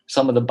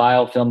some of the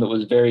biofilm that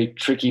was very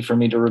tricky for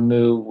me to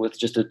remove with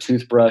just a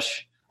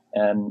toothbrush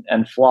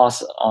and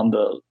floss on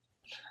the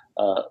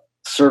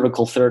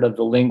cervical third of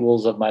the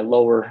linguals of my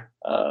lower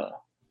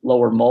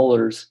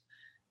molars,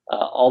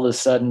 all of a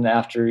sudden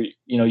after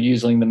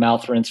using the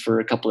mouth rinse for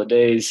a couple of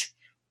days,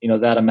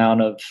 that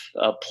amount of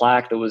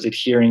plaque that was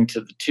adhering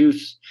to the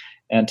tooth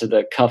and to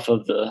the cuff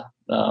of the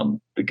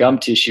gum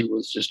tissue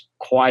was just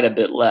quite a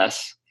bit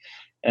less.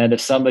 And if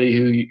somebody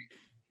who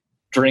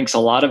drinks a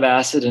lot of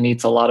acid and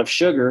eats a lot of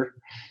sugar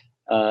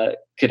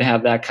could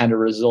have that kind of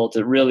result,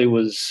 it really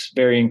was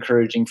very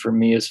encouraging for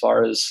me as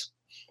far as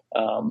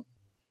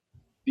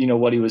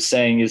what he was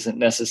saying isn't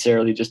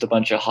necessarily just a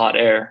bunch of hot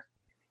air.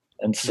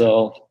 And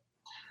so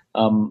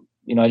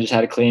I just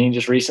had a cleaning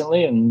just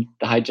recently, and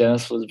the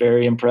hygienist was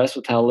very impressed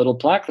with how little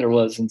plaque there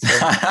was. And so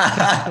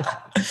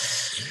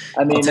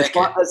I mean, as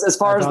far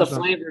as the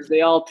flavors, they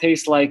all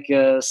taste like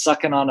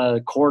sucking on a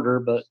quarter,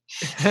 but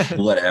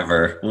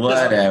whatever.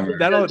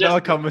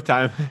 That'll come with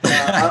time.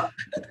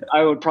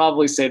 I would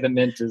probably say the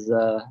mint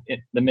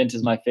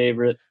is my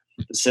favorite.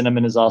 The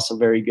cinnamon is also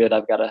very good.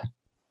 I've got a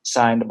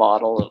signed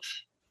bottle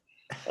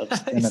of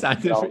cinnamon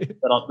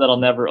that'll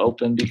never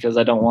open because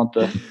I don't want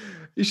the.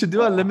 You should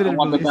do a limited. I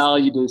want the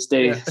value to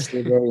stay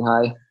very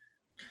high.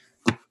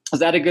 Is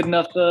that a good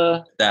enough?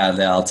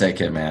 I'll take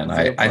it, man.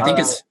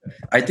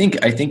 I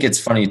think it's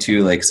funny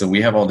too. Like, so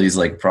we have all these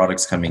like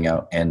products coming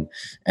out, and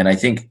I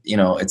think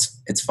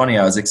it's funny.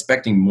 I was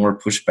expecting more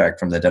pushback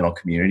from the dental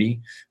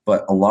community,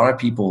 but a lot of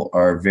people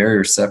are very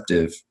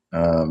receptive,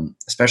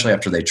 especially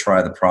after they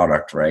try the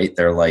product. Right?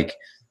 They're like,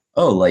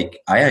 "Oh, like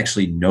I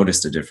actually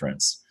noticed a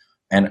difference,"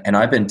 and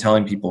I've been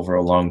telling people for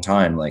a long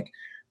time, like,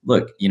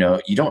 look, you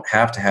don't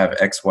have to have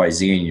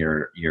XYZ in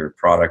your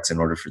products in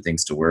order for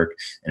things to work.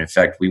 And in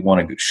fact, we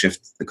want to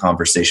shift the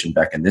conversation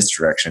back in this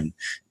direction.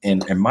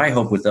 And my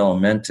hope with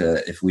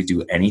Elementa, if we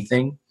do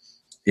anything,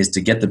 is to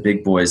get the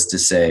big boys to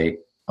say,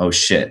 oh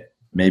shit,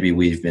 maybe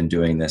we've been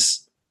doing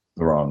this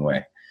the wrong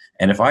way.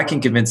 And if I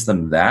can convince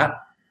them that,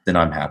 then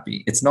I'm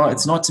happy. It's not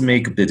to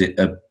make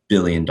 $1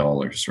 billion,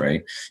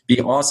 right?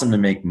 Be awesome to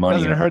make money.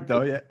 Doesn't hurt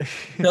though, yeah.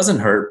 It doesn't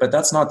hurt, but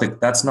that's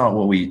not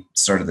what we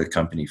started the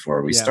company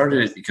for. We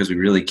started it because we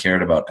really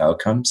cared about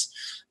outcomes,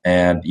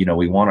 and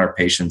we want our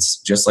patients,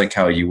 just like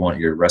how you want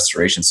your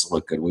restorations to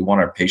look good. We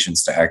want our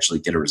patients to actually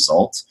get a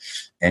result,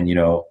 and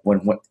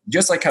when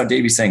just like how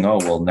Davey's saying, oh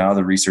well, now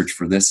the research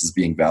for this is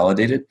being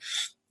validated.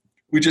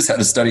 We just had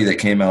a study that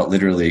came out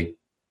literally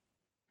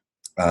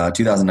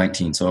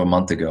 2019, so a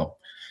month ago,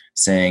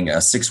 saying a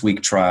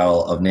 6-week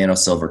trial of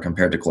nanosilver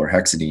compared to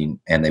chlorhexidine,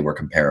 and they were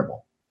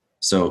comparable.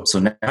 So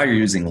now you're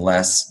using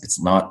less.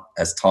 It's not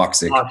as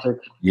toxic.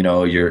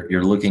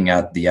 You're looking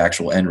at the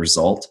actual end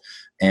result,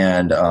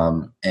 and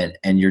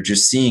you're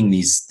just seeing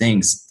these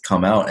things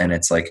come out, and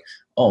it's like,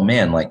 oh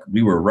man, like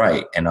we were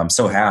right, and I'm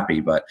so happy.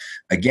 But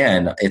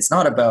again, it's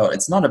not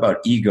about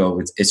ego.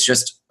 It's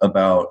just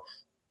about,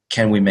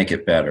 can we make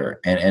it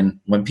better? And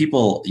when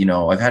people,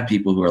 I've had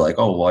people who are like,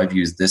 oh, well, I've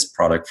used this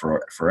product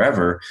for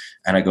forever.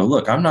 And I go,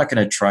 look, I'm not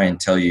going to try and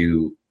tell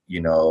you,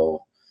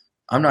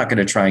 I'm not going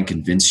to try and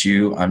convince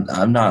you.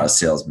 I'm not a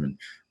salesman.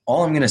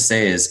 All I'm going to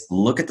say is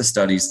look at the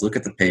studies, look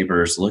at the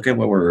papers, look at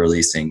what we're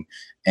releasing.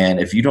 And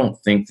if you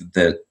don't think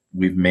that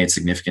we've made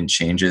significant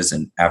changes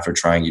and after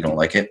trying you don't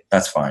like it,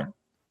 that's fine.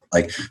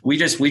 Like we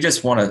just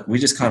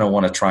kind of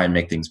want to try and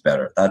make things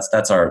better.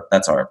 That's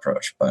our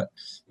approach. But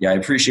yeah, I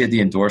appreciate the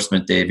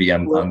endorsement, Davey.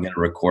 I'm going to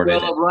record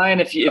it. Well,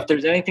 Ryan, if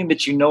there's anything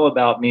that you know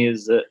about me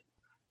is that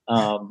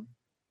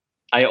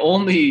I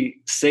only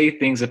say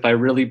things if I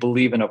really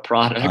believe in a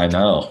product. I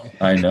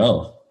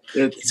know.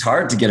 It's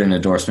hard to get an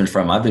endorsement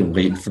from. I've been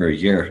waiting for a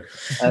year.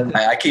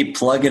 I keep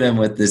plugging him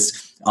with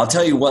this. I'll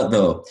tell you what,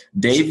 though,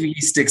 Davey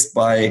sticks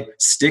by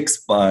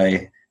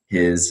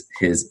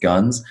his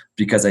guns,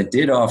 because I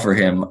did offer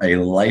him a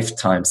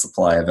lifetime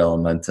supply of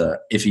Elementa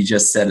if he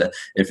just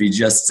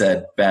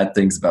said bad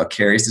things about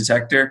caries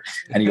detector,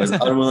 and he was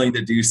unwilling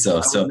to do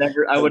so.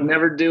 I would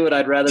never do it.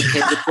 I'd rather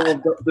pay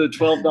the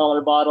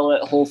 $12 bottle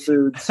at Whole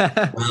Foods.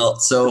 Well,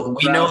 so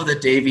we know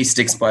that Davey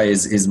sticks by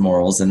his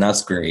morals, and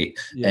that's great.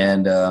 Yeah.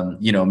 And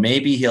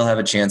maybe he'll have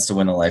a chance to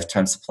win a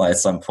lifetime supply at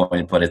some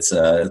point, but it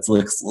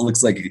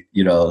looks like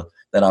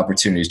that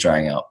opportunity is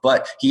drying out.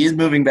 But he is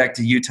moving back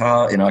to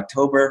Utah in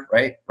October,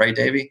 right? Right,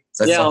 Davey?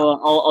 Yeah,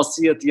 I'll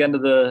see you at the end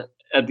of the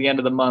at the end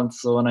of the month.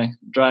 So when I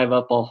drive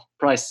up, I'll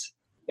price.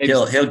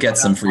 He'll get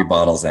some free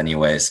bottles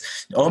anyways.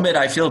 Omid,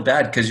 I feel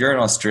bad because you're in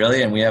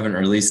Australia and we haven't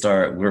released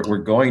we're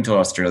going to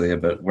Australia,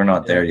 but we're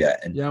not there yet.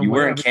 And you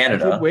were in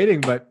Canada. I'm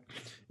waiting, but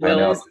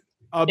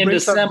I'll bring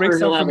some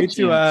for me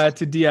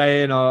to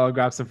DIA and I'll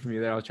grab some from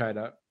you there. I'll try it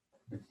out.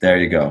 There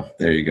you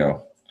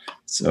go.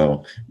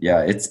 So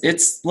yeah,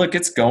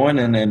 it's going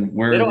and then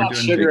they don't have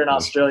sugar in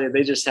Australia.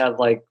 They just have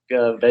like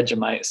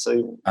Vegemite.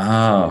 So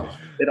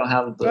they don't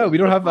have. We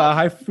don't have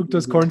high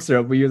fructose corn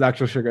syrup. We use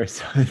actual sugar,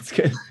 so it's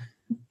good.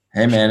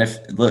 Hey man,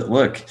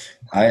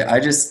 I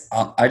just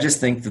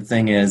think the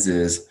thing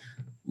is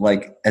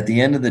like at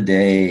the end of the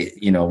day,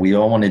 you know, we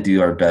all want to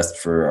do our best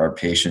for our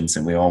patients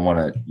and we all want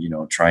to, you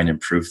know, try and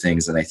improve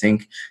things. And I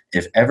think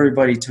if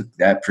everybody took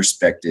that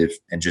perspective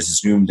and just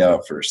zoomed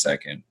out for a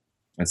second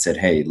and said,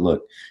 hey,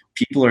 look,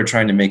 people are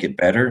trying to make it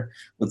better.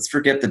 Let's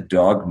forget the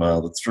dogma.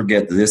 Let's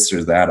forget this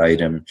or that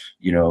item.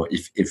 You know,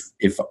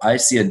 if I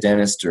see a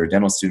dentist or a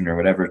dental student or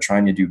whatever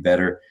trying to do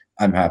better,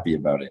 I'm happy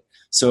about it.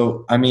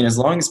 So, I mean, as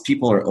long as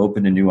people are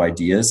open to new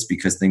ideas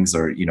because things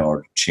are, you know,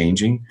 are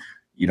changing,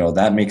 you know,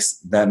 that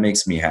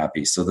makes me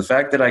happy. So the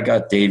fact that I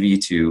got Davey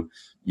to,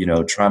 you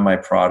know, try my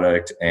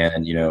product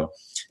and, you know,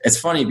 it's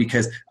funny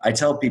because I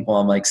tell people,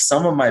 I'm like,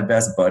 some of my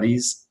best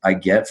buddies I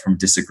get from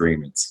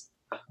disagreements.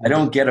 I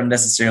don't get them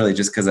necessarily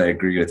just because I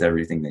agree with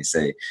everything they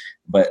say,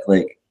 but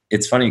like,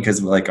 it's funny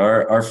because like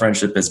our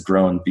friendship has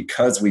grown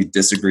because we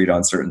disagreed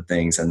on certain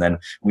things and then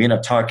we end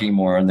up talking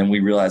more and then we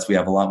realize we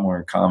have a lot more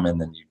in common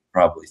than you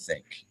probably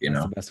think, you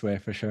know. That's the best way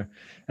for sure.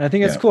 And I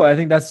think it's cool. I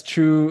think that's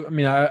true. I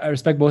mean, I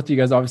respect both of you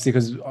guys obviously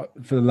because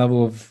for the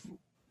level of,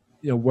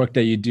 you know, work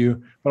that you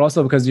do, but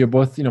also because you're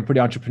both, you know, pretty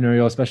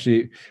entrepreneurial,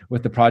 especially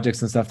with the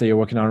projects and stuff that you're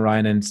working on,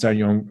 Ryan, and starting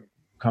your own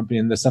company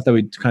and the stuff that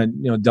we kind of,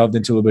 you know, delved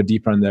into a little bit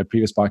deeper on the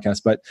previous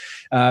podcast. But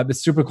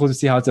it's super cool to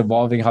see how it's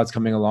evolving, how it's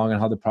coming along and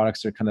how the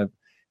products are kind of,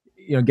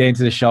 you know, getting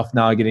to the shelf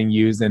now, getting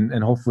used,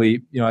 and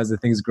hopefully, you know, as the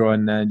things grow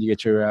and you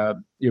get your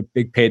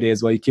big payday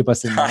as well, you keep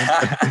us in mind.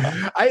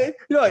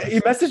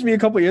 You messaged me a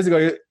couple of years ago,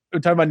 we were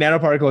talking about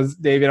nanoparticles,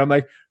 David. I'm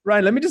like,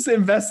 Ryan, let me just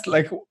invest,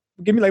 like,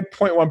 give me like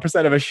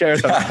 0.1% of a share.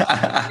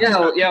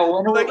 yeah.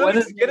 When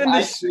is get in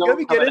this? Let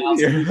me get in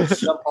here.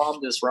 Jump on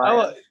this,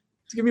 Ryan.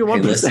 Give me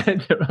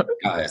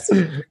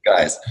 1%.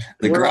 Guys,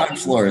 the ground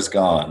floor is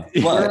gone.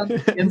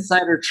 But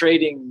insider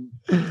trading.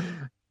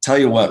 Tell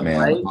you what,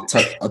 man. Right?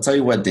 I'll tell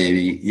you what,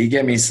 Davey. You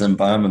get me some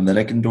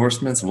biomimetic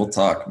endorsements, we'll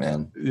talk,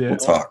 man. Yeah. We'll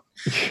talk.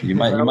 You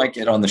might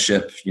get on the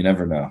ship. You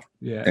never know.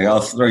 Yeah. Like,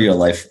 I'll throw you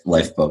a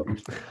lifeboat.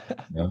 You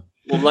know?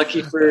 Well,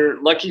 lucky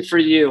for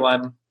you,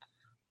 I'm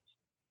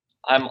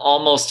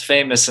almost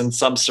famous in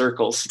some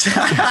circles.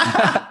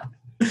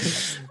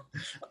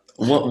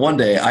 One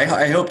day,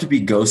 I hope to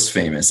be ghost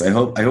famous. I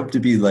hope to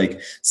be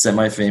like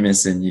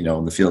semi-famous in, you know,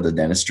 in the field of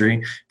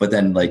dentistry. But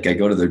then, like, I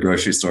go to the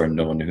grocery store and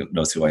no one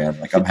knows who I am.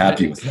 Like, I'm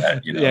happy with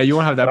that. You know? Yeah, you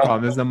won't have that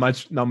problem. There's not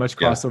much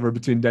crossover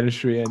between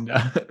dentistry and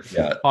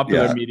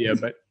popular media.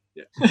 But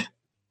yeah.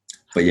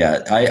 But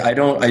yeah, I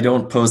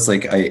don't post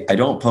like I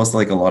don't post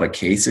like a lot of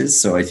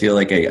cases, so I feel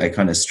like I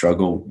kind of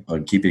struggle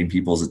on keeping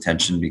people's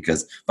attention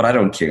but I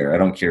don't care. I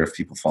don't care if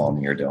people follow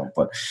me or don't.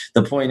 But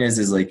the point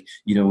is like,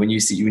 you know, when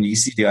you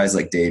see guys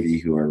like Davey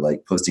who are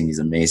like posting these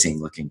amazing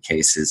looking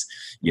cases,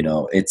 you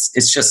know, it's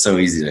just so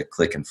easy to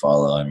click and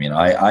follow. I mean,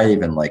 I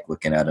even like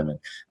looking at him, and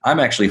I'm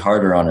actually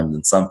harder on him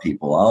than some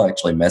people. I'll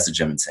actually message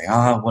him and say,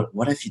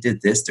 what if you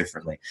did this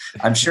differently?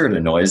 I'm sure it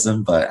annoys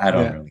him, but I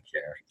don't really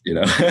care. You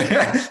know,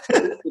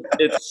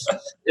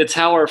 it's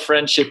how our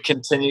friendship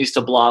continues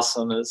to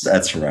blossom.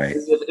 That's right.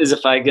 Is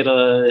if I get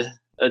a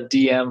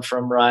DM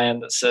from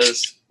Ryan that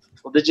says,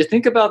 "Well, did you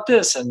think about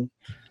this?" and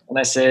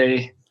I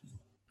say,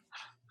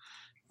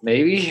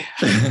 "Maybe."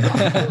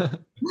 I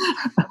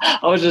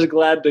was just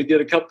glad to get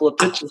a couple of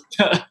pictures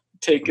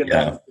taken.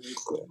 Yeah,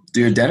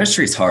 dude,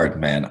 dentistry is hard,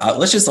 man.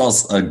 Let's just all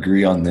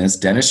agree on this.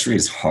 Dentistry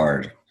is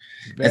hard.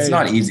 It's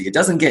not easy. It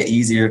doesn't get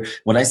easier.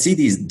 When I see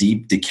these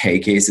deep decay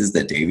cases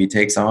that Davey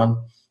takes on,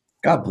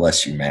 God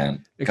bless you,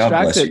 man. God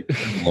bless you.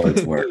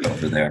 Lord's work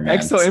over there, man.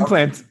 Exo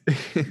implants.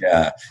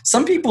 Yeah.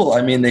 Some people,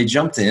 I mean, they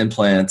jump to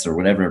implants or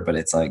whatever, but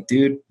it's like,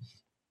 dude,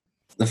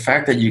 the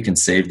fact that you can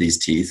save these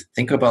teeth,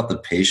 think about the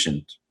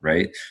patient,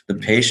 right? The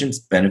patient's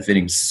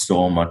benefiting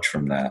so much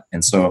from that.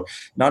 And so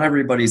not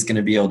everybody's going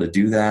to be able to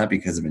do that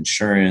because of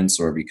insurance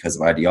or because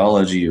of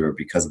ideology or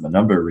because of a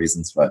number of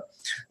reasons. But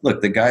look,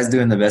 the guy's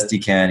doing the best he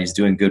can. He's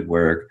doing good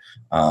work.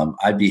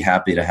 I'd be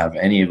happy to have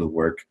any of the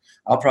work.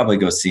 I'll probably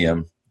go see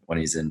him when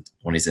he's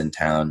in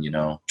town, you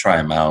know, try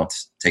him out,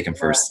 take him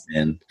for a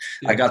spin.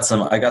 I got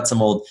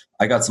some old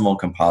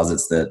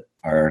composites that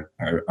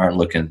aren't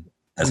looking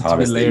as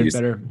hot as they used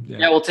to.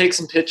 Yeah, we'll take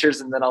some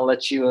pictures and then I'll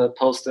let you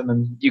post them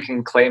and you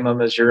can claim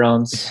them as your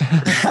own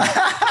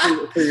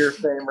for your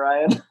fame,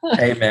 Ryan.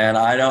 Hey man,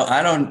 I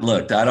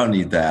don't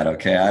need that.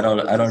 Okay. I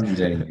don't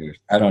need any of yours.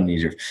 I don't need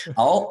yours.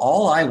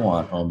 All I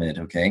want, Omid,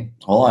 okay?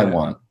 All I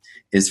want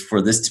is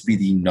for this to be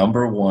the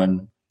number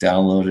one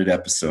downloaded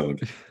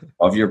episode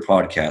of your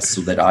podcast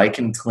so that I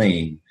can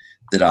claim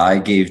that I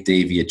gave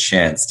Davey a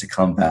chance to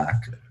come back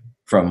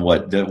From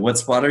what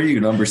spot are you?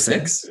 Number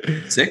 6?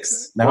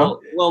 6 now?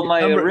 Well,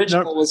 my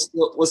original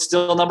was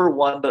still number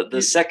 1, but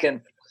the second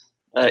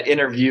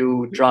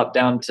interview dropped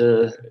down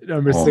to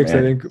number 6, man.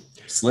 I think.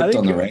 Slipped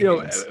on the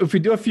rankings. If we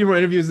do a few more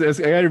interviews, I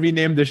gotta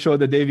rename the show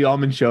the Davey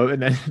Allman Show,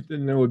 and then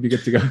we'll be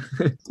good to go.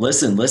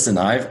 Listen.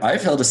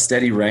 I've held a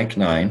steady rank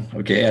 9.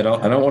 Okay, I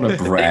don't want to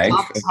brag.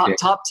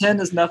 Top 10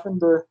 is nothing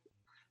to.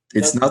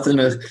 It's nothing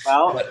to.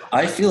 But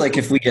I feel like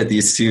if we get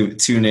these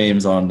two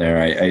names on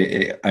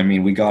there, I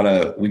mean, we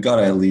gotta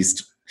at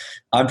least.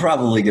 I'm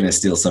probably gonna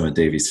steal some of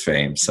Davey's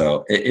fame,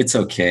 so it's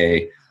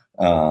okay.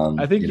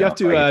 I think you have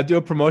to do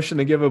a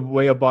promotion and give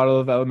away a bottle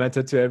of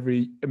Elementa to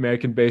every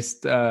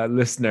American-based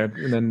listener,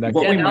 and then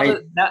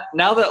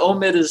now that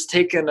Omid has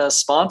taken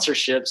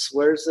sponsorships,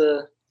 where's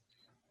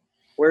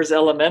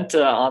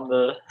Elementa on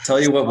the? Tell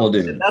you what we'll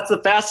do. That's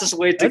the fastest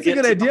way to That's get.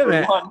 That's a good idea,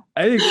 man. 1.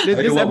 I think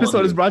this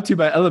episode is brought to you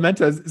by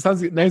Elementa. It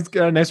sounds nice,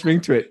 got a nice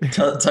ring to it.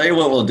 Tell you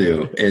what we'll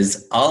do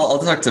is I'll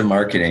talk to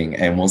marketing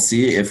and we'll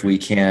see if we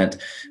can't.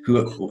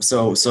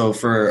 So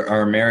for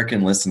our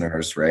American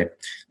listeners, right?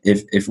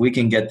 If we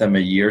can get them a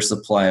year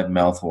supply of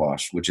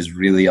mouthwash, which is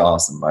really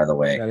awesome, by the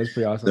way. That is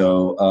pretty awesome.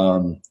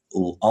 So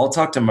I'll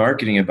talk to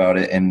marketing about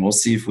it, and we'll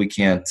see if we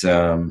can't.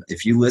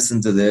 If you listen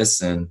to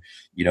this and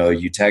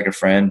you tag a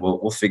friend,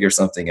 we'll figure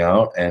something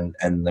out, and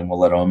then we'll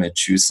let Omid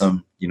choose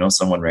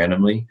someone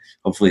randomly.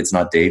 Hopefully, it's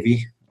not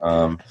Davey,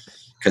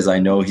 because I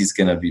know he's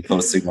gonna be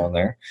posting on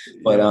there.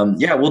 But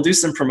we'll do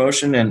some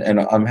promotion, and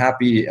I'm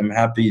happy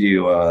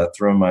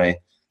to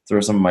throw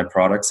some of my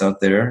products out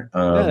there.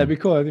 That'd be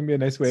cool. I think it'd be a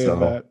nice way of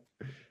that.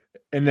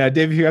 And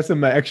Dave, if you got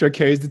some extra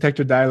Caries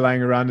detector dye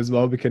lying around as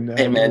well, we can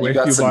hey man, you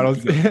got a few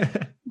bottles.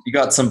 You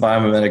got some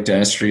biomimetic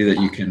dentistry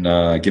that you can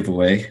give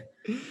away.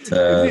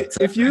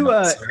 If you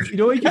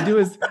what you can do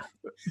is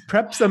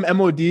prep some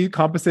MOD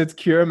composites,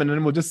 cure them, and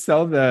then we'll just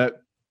sell the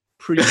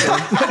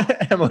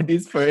pre-formed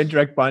MODs for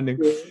indirect bonding.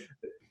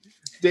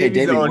 Hey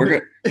Davey,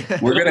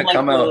 we're gonna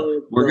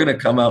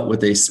come out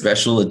with a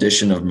special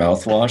edition of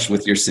mouthwash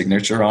with your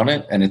signature on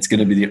it, and it's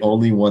gonna be the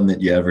only one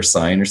that you ever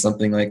sign or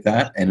something like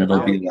that. And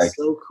it'll be like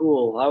so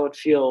cool. I would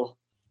feel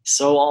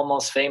so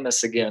almost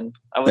famous again.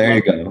 There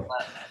you go.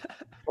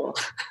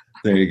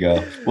 There you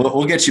go.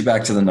 We'll get you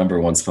back to the number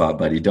 1 spot,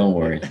 buddy. Don't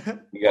worry.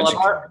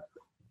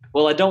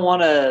 Well, I don't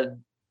want to.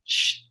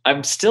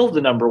 I'm still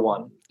the number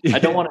 1. I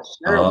don't want to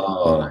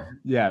share.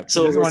 Yeah.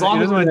 So he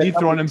doesn't want to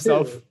dethrone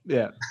himself.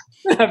 Yeah.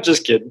 I'm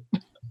just kidding.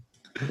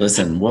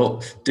 Listen,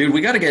 well, dude,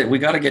 we gotta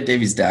get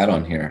Davey's dad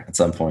on here at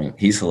some point.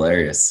 He's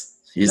hilarious.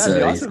 He's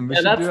awesome.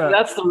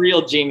 That's the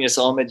real genius,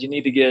 Omid. You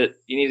need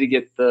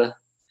to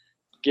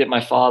get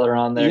my father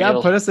on there. Yeah,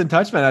 put us in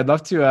touch, man. I'd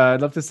love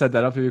to set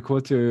that up. It'd be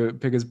cool to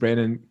pick his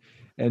brain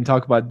and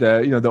talk about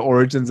the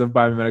origins of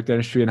biomimetic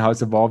dentistry and how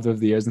it's evolved over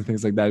the years and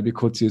things like that. It'd be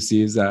cool to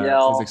see his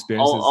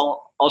experiences.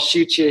 I'll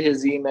shoot you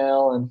his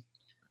email,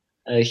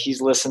 and he's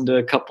listened to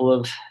a couple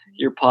of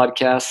your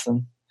podcasts,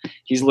 and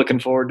he's looking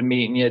forward to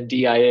meeting you at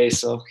DIA.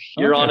 So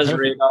you're on his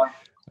radar.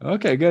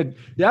 Okay, good.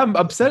 Yeah, I'm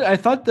upset. I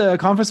thought the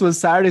conference was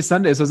Saturday,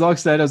 Sunday, so I was all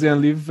excited. I was gonna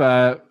leave.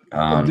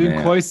 I'm doing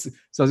Kois,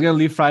 so I was gonna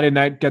leave Friday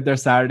night, get there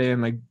Saturday,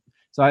 and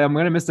so I'm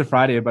gonna miss the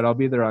Friday, but I'll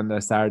be there on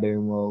the Saturday,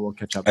 and we'll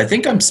catch up. I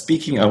think I'm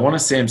speaking. I want to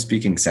say I'm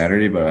speaking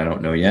Saturday, but I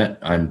don't know yet.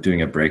 I'm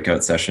doing a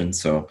breakout session.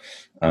 So,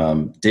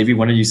 Davey,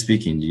 when are you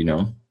speaking? Do you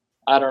know?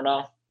 I don't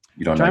know.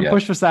 You don't know yet. Try and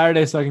push for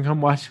Saturday so I can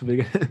come watch.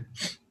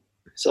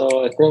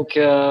 So I think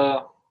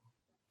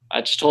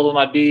I just told them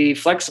I'd be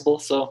flexible.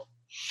 So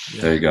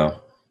there you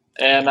go.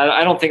 And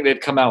I don't think they've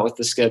come out with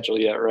the schedule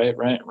yet, right,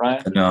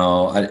 Ryan?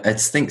 No, I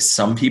think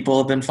some people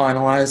have been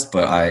finalized,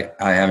 but I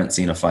haven't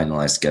seen a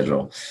finalized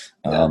schedule.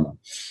 I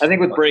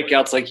think with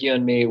breakouts like you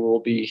and me, we'll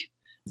be.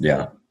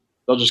 Yeah.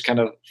 They'll just kind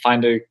of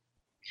find a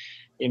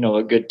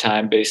good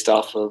time based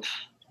off of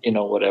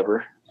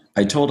whatever.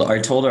 I told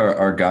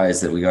our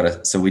guys that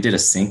we did a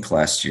sync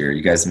last year.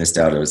 You guys missed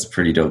out. It was a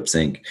pretty dope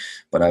sync.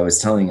 But I was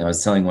telling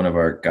one of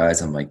our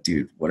guys, I'm like,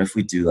 dude, what if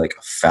we do like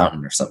a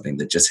fountain or something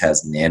that just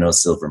has nano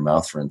silver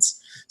mouth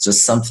rinse?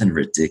 Just something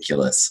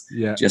ridiculous.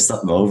 Yeah. Just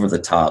something over the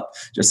top.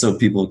 Just so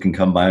people can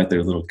come by with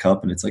their little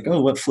cup and it's like,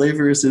 oh, what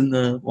flavor is in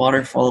the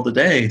waterfall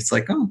today? It's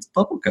like, oh, it's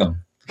bubblegum.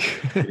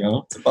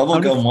 It's a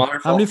bubblegum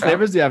waterfall. How many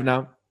flavors do you have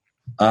now?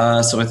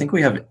 So I think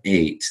we have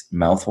 8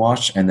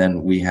 mouthwash, and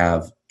then we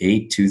have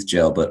 8 tooth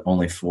gel, but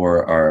only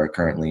 4 are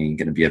currently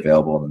going to be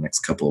available in the next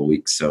couple of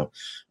weeks. So,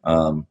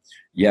 and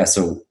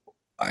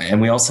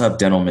we also have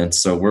dental mints.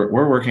 So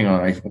we're working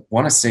on, I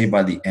want to say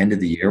by the end of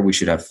the year, we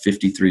should have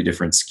 53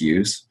 different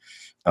SKUs.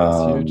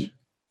 That's huge.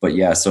 But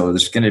yeah, so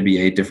there's going to be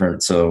 8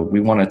 different. So we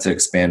wanted to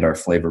expand our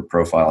flavor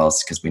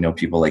profiles because we know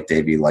people like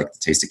Davey like the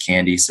taste of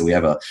candy. So we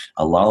have a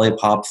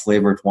lollipop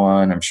flavored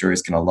one. I'm sure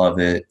he's going to love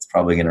it. It's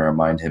probably going to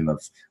remind him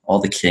of all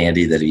the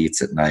candy that he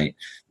eats at night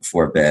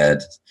before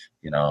bed.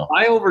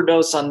 I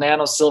overdose on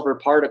nano silver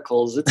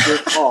particles. It's your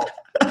fault.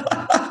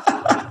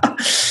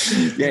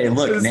 Yeah,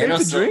 look, Is it safe nano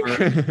to silver.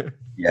 drink?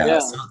 Yeah,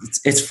 so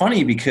it's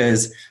funny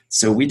because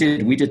we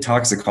did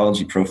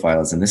toxicology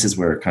profiles, and this is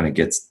where it kind of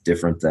gets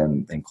different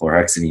than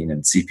chlorhexidine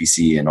and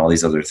CPC and all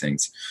these other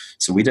things.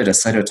 So we did a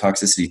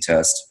cytotoxicity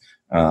test.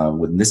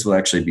 This will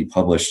actually be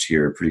published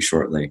here pretty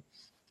shortly,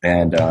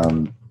 and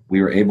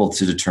we were able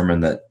to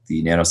determine that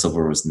the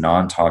nanosilver was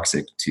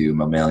non-toxic to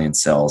mammalian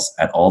cells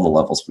at all the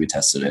levels we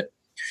tested it,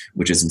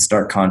 which is in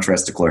stark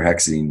contrast to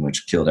chlorhexidine,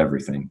 which killed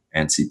everything,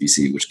 and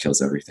CPC, which kills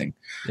everything.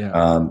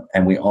 Yeah.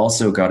 And we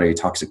also got a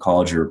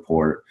toxicology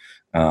report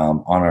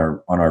on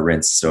our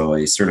rinse. So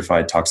a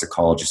certified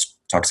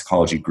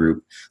toxicology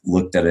group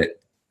looked at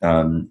it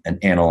and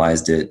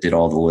analyzed it, did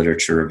all the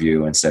literature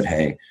review, and said,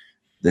 "Hey,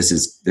 this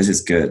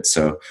is good."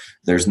 So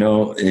there's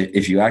no,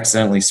 if you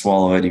accidentally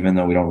swallow it, even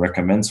though we don't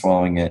recommend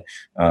swallowing it,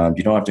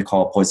 you don't have to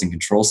call a poison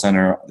control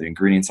center. The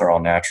ingredients are all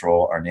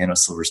natural. Our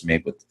nanosilver is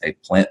made with a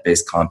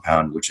plant-based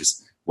compound, which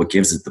is what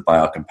gives it the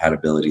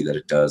biocompatibility that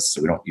it does.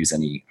 So we don't use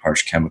any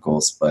harsh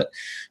chemicals. But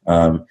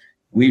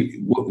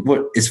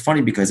what is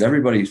funny, because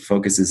everybody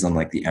focuses on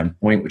like the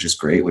endpoint, which is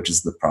great, which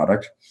is the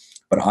product.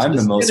 But I'm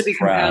the most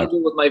proud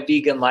with my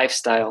vegan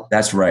lifestyle.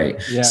 That's right.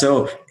 Yeah.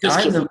 So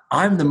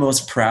I'm the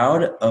most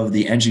proud of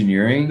the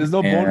engineering. There's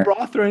no bone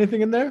broth or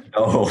anything in there?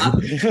 No.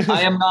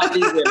 I am not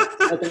vegan.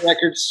 Let the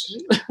records.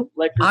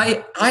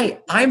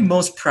 I'm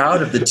most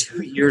proud of the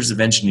 2 years of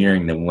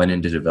engineering that went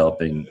into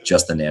developing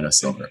just the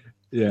nanosilver.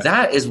 Yeah.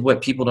 That is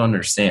what people don't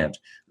understand.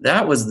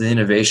 That was the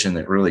innovation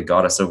that really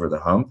got us over the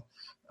hump.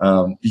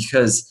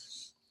 Because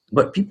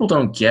what people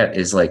don't get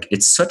is like,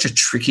 it's such a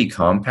tricky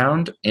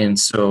compound. And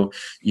so,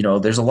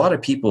 there's a lot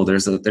of people,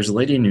 there's a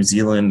lady in New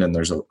Zealand, and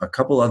there's a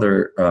couple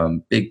other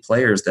big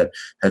players that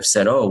have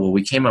said, oh, well,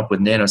 we came up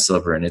with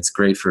nanosilver and it's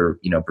great for,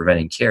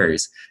 preventing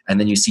caries. And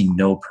then you see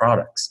no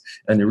products.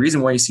 And the reason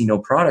why you see no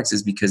products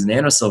is because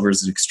nanosilver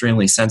is an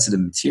extremely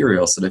sensitive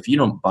material. So that if you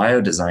don't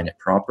biodesign it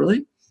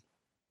properly,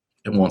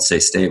 it won't stay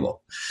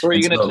stable. So are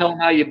you going to tell them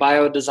how you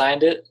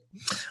biodesigned it?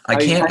 I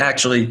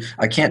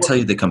can't tell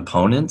you the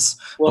components.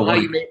 Well,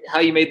 how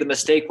you made the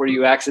mistake where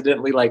you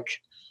accidentally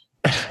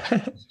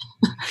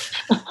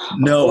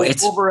no,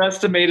 it's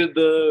overestimated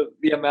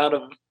the amount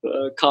of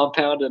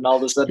compound, and all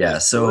of a sudden. Yeah,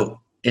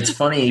 so it's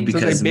funny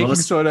because like baking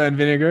soda and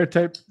vinegar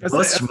type.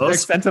 That's the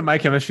extent of my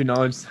chemistry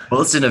knowledge.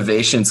 Most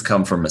innovations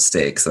come from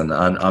mistakes, and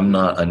I'm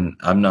not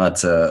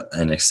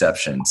an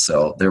exception.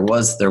 So there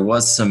was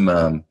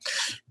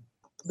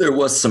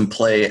some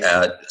play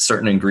at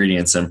certain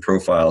ingredients and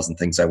profiles and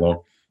things I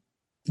won't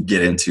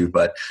get into,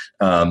 but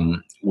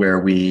where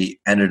we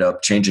ended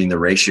up changing the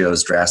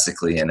ratios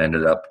drastically and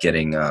ended up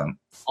getting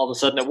all of a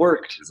sudden it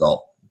worked.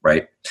 Result,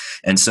 right?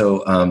 And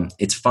so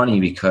it's funny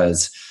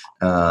because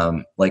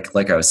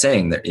like I was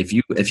saying, that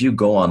if you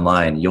go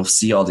online, you'll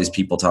see all these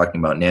people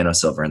talking about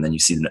nanosilver, and then you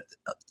see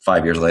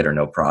 5 years later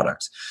no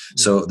product.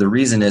 So the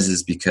reason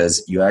is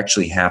because you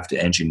actually have to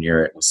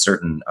engineer it with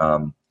certain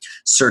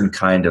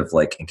kind of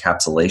like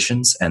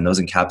encapsulations, and those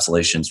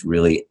encapsulations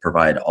really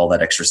provide all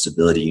that extra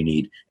stability you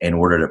need in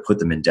order to put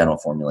them in dental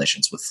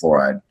formulations with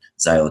fluoride,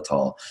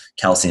 xylitol,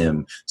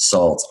 calcium,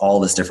 salts, all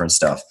this different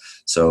stuff.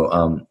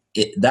 So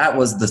that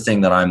was the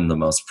thing that I'm the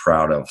most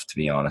proud of, to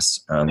be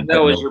honest. And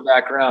that was your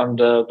background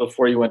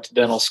before you went to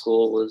dental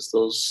school, was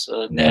those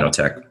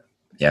nanotech.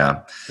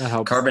 Yeah.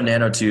 Carbon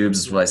nanotubes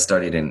is what I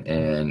studied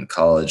in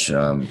college,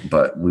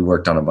 but we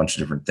worked on a bunch of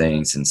different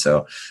things. And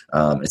so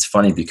it's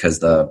funny because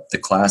the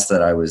class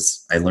that I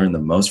learned the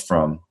most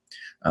from,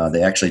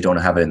 they actually don't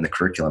have it in the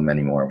curriculum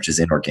anymore, which is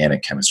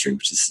inorganic chemistry,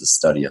 which is the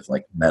study of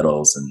like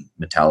metals and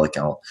metallic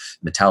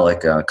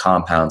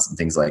compounds and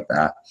things like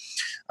that.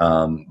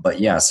 But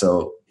yeah,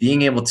 so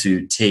being able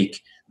to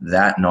take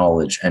that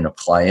knowledge and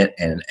apply it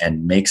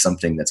and make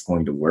something that's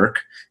going to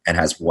work and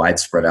has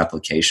widespread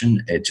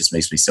application, it just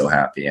makes me so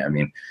happy. I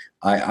mean,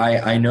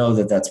 I know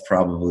that's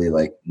probably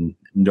like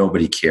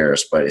nobody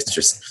cares, but it's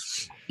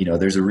just,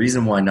 there's a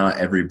reason why not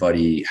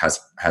everybody has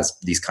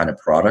these kind of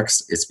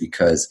products. It's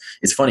because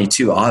it's funny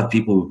too. I'll have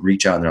people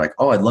reach out and they're like,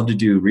 oh, I'd love to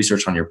do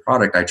research on your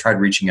product. I tried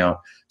reaching out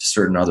to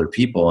certain other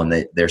people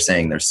and they're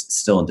saying they're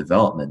still in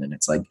development. And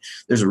it's like,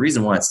 there's a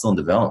reason why it's still in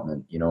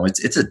development.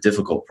 It's a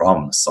difficult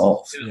problem to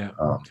solve. Yeah.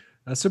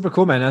 That's super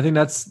cool, man. I think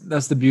that's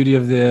the beauty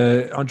of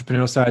the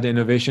entrepreneurial side,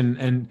 innovation.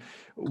 And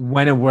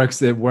when it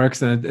works,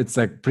 and it's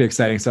like pretty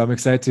exciting. So I'm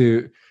excited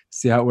to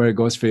see where it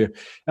goes for you.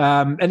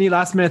 Any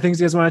last minute things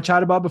you guys want to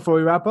chat about before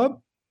we wrap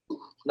up?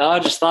 No, I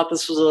just thought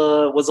this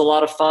was a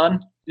lot of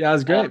fun. Yeah, it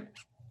was great.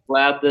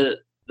 Glad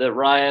that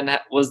Ryan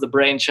was the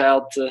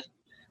brainchild to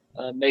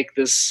make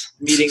this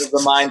meeting of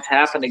the minds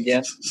happen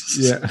again.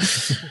 Yeah.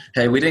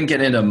 Hey, we didn't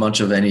get into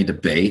much of any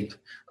debate.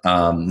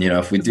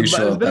 If we do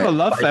show it's a bit of a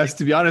love fest,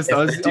 to be honest.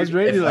 I was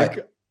ready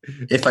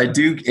if I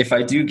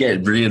do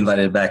get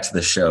reinvited back to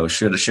the show,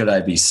 should I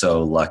be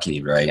so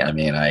lucky, right? I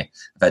mean, I've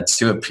had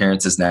 2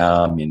 appearances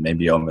now. I mean,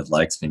 maybe Omid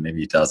likes me,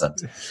 maybe he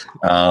doesn't.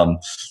 But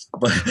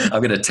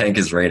I'm gonna tank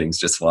his ratings.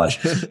 Just watch.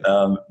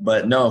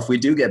 But no, if we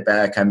do get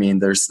back, I mean,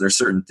 there's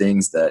certain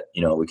things that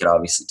we could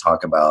obviously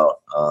talk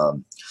about.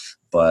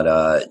 But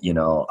I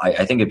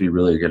think it'd be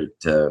really good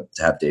to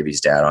have Davey's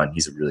dad on.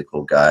 He's a really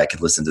cool guy. I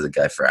could listen to the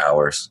guy for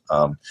hours.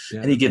 And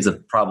he gives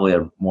probably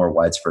a more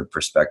widespread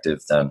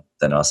perspective than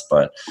us.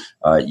 But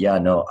as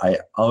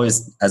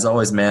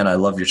always, man, I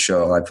love your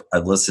show.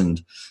 I've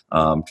listened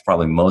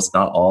probably most,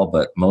 not all,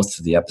 but most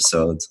of the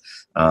episodes.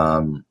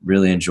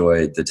 Really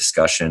enjoyed the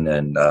discussion,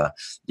 and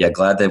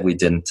glad that we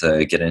didn't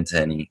get into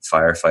any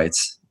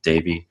firefights,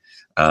 Davey.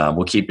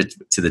 We'll keep it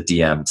to the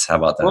DMs. How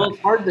about that? Well,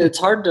 it's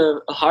hard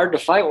to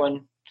fight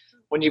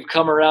when you've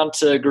come around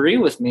to agree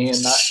with me,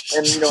 and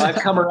I've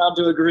come around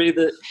to agree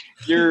that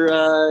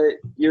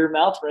your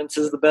mouth rinse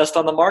is the best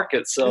on the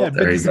market. So yeah,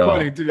 there you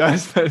go. To be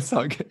honest, but it's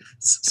all good.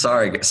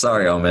 Sorry,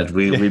 Omid.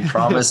 We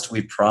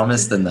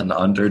promised, and then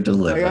under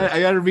delivered. I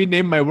got to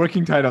rename my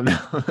working title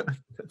now.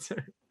 That's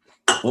it.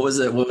 What was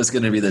it? What was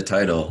going to be the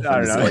title? I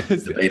don't know. Like the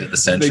debate of the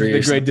century.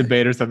 The Great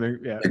Debate or something.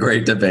 Yeah. The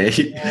Great Debate.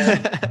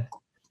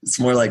 It's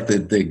more like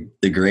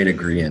the Great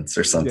Agreements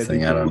or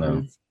something. I don't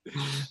know.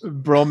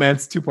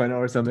 Bromance 2.0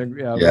 or something.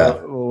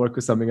 Yeah. We'll work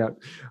with something out.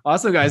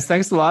 Awesome, guys.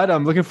 Thanks a lot.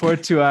 I'm looking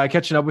forward to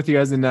catching up with you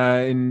guys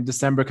in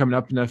December, coming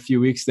up in a few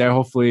weeks there.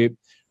 Hopefully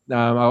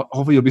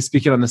you'll be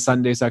speaking on the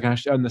Sunday,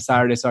 on the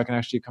Saturday, so I can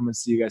actually come and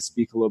see you guys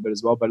speak a little bit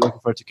as well. But looking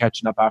forward to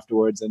catching up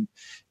afterwards,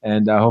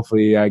 and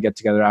hopefully get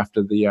together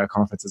after the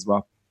conference as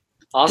well.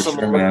 Awesome.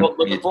 Sure, man.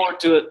 Looking forward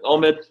to it,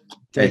 Omid.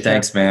 Hey,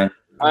 thanks, man.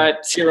 All right.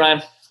 See you,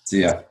 Ryan.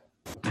 See ya.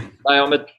 Bye, Omid.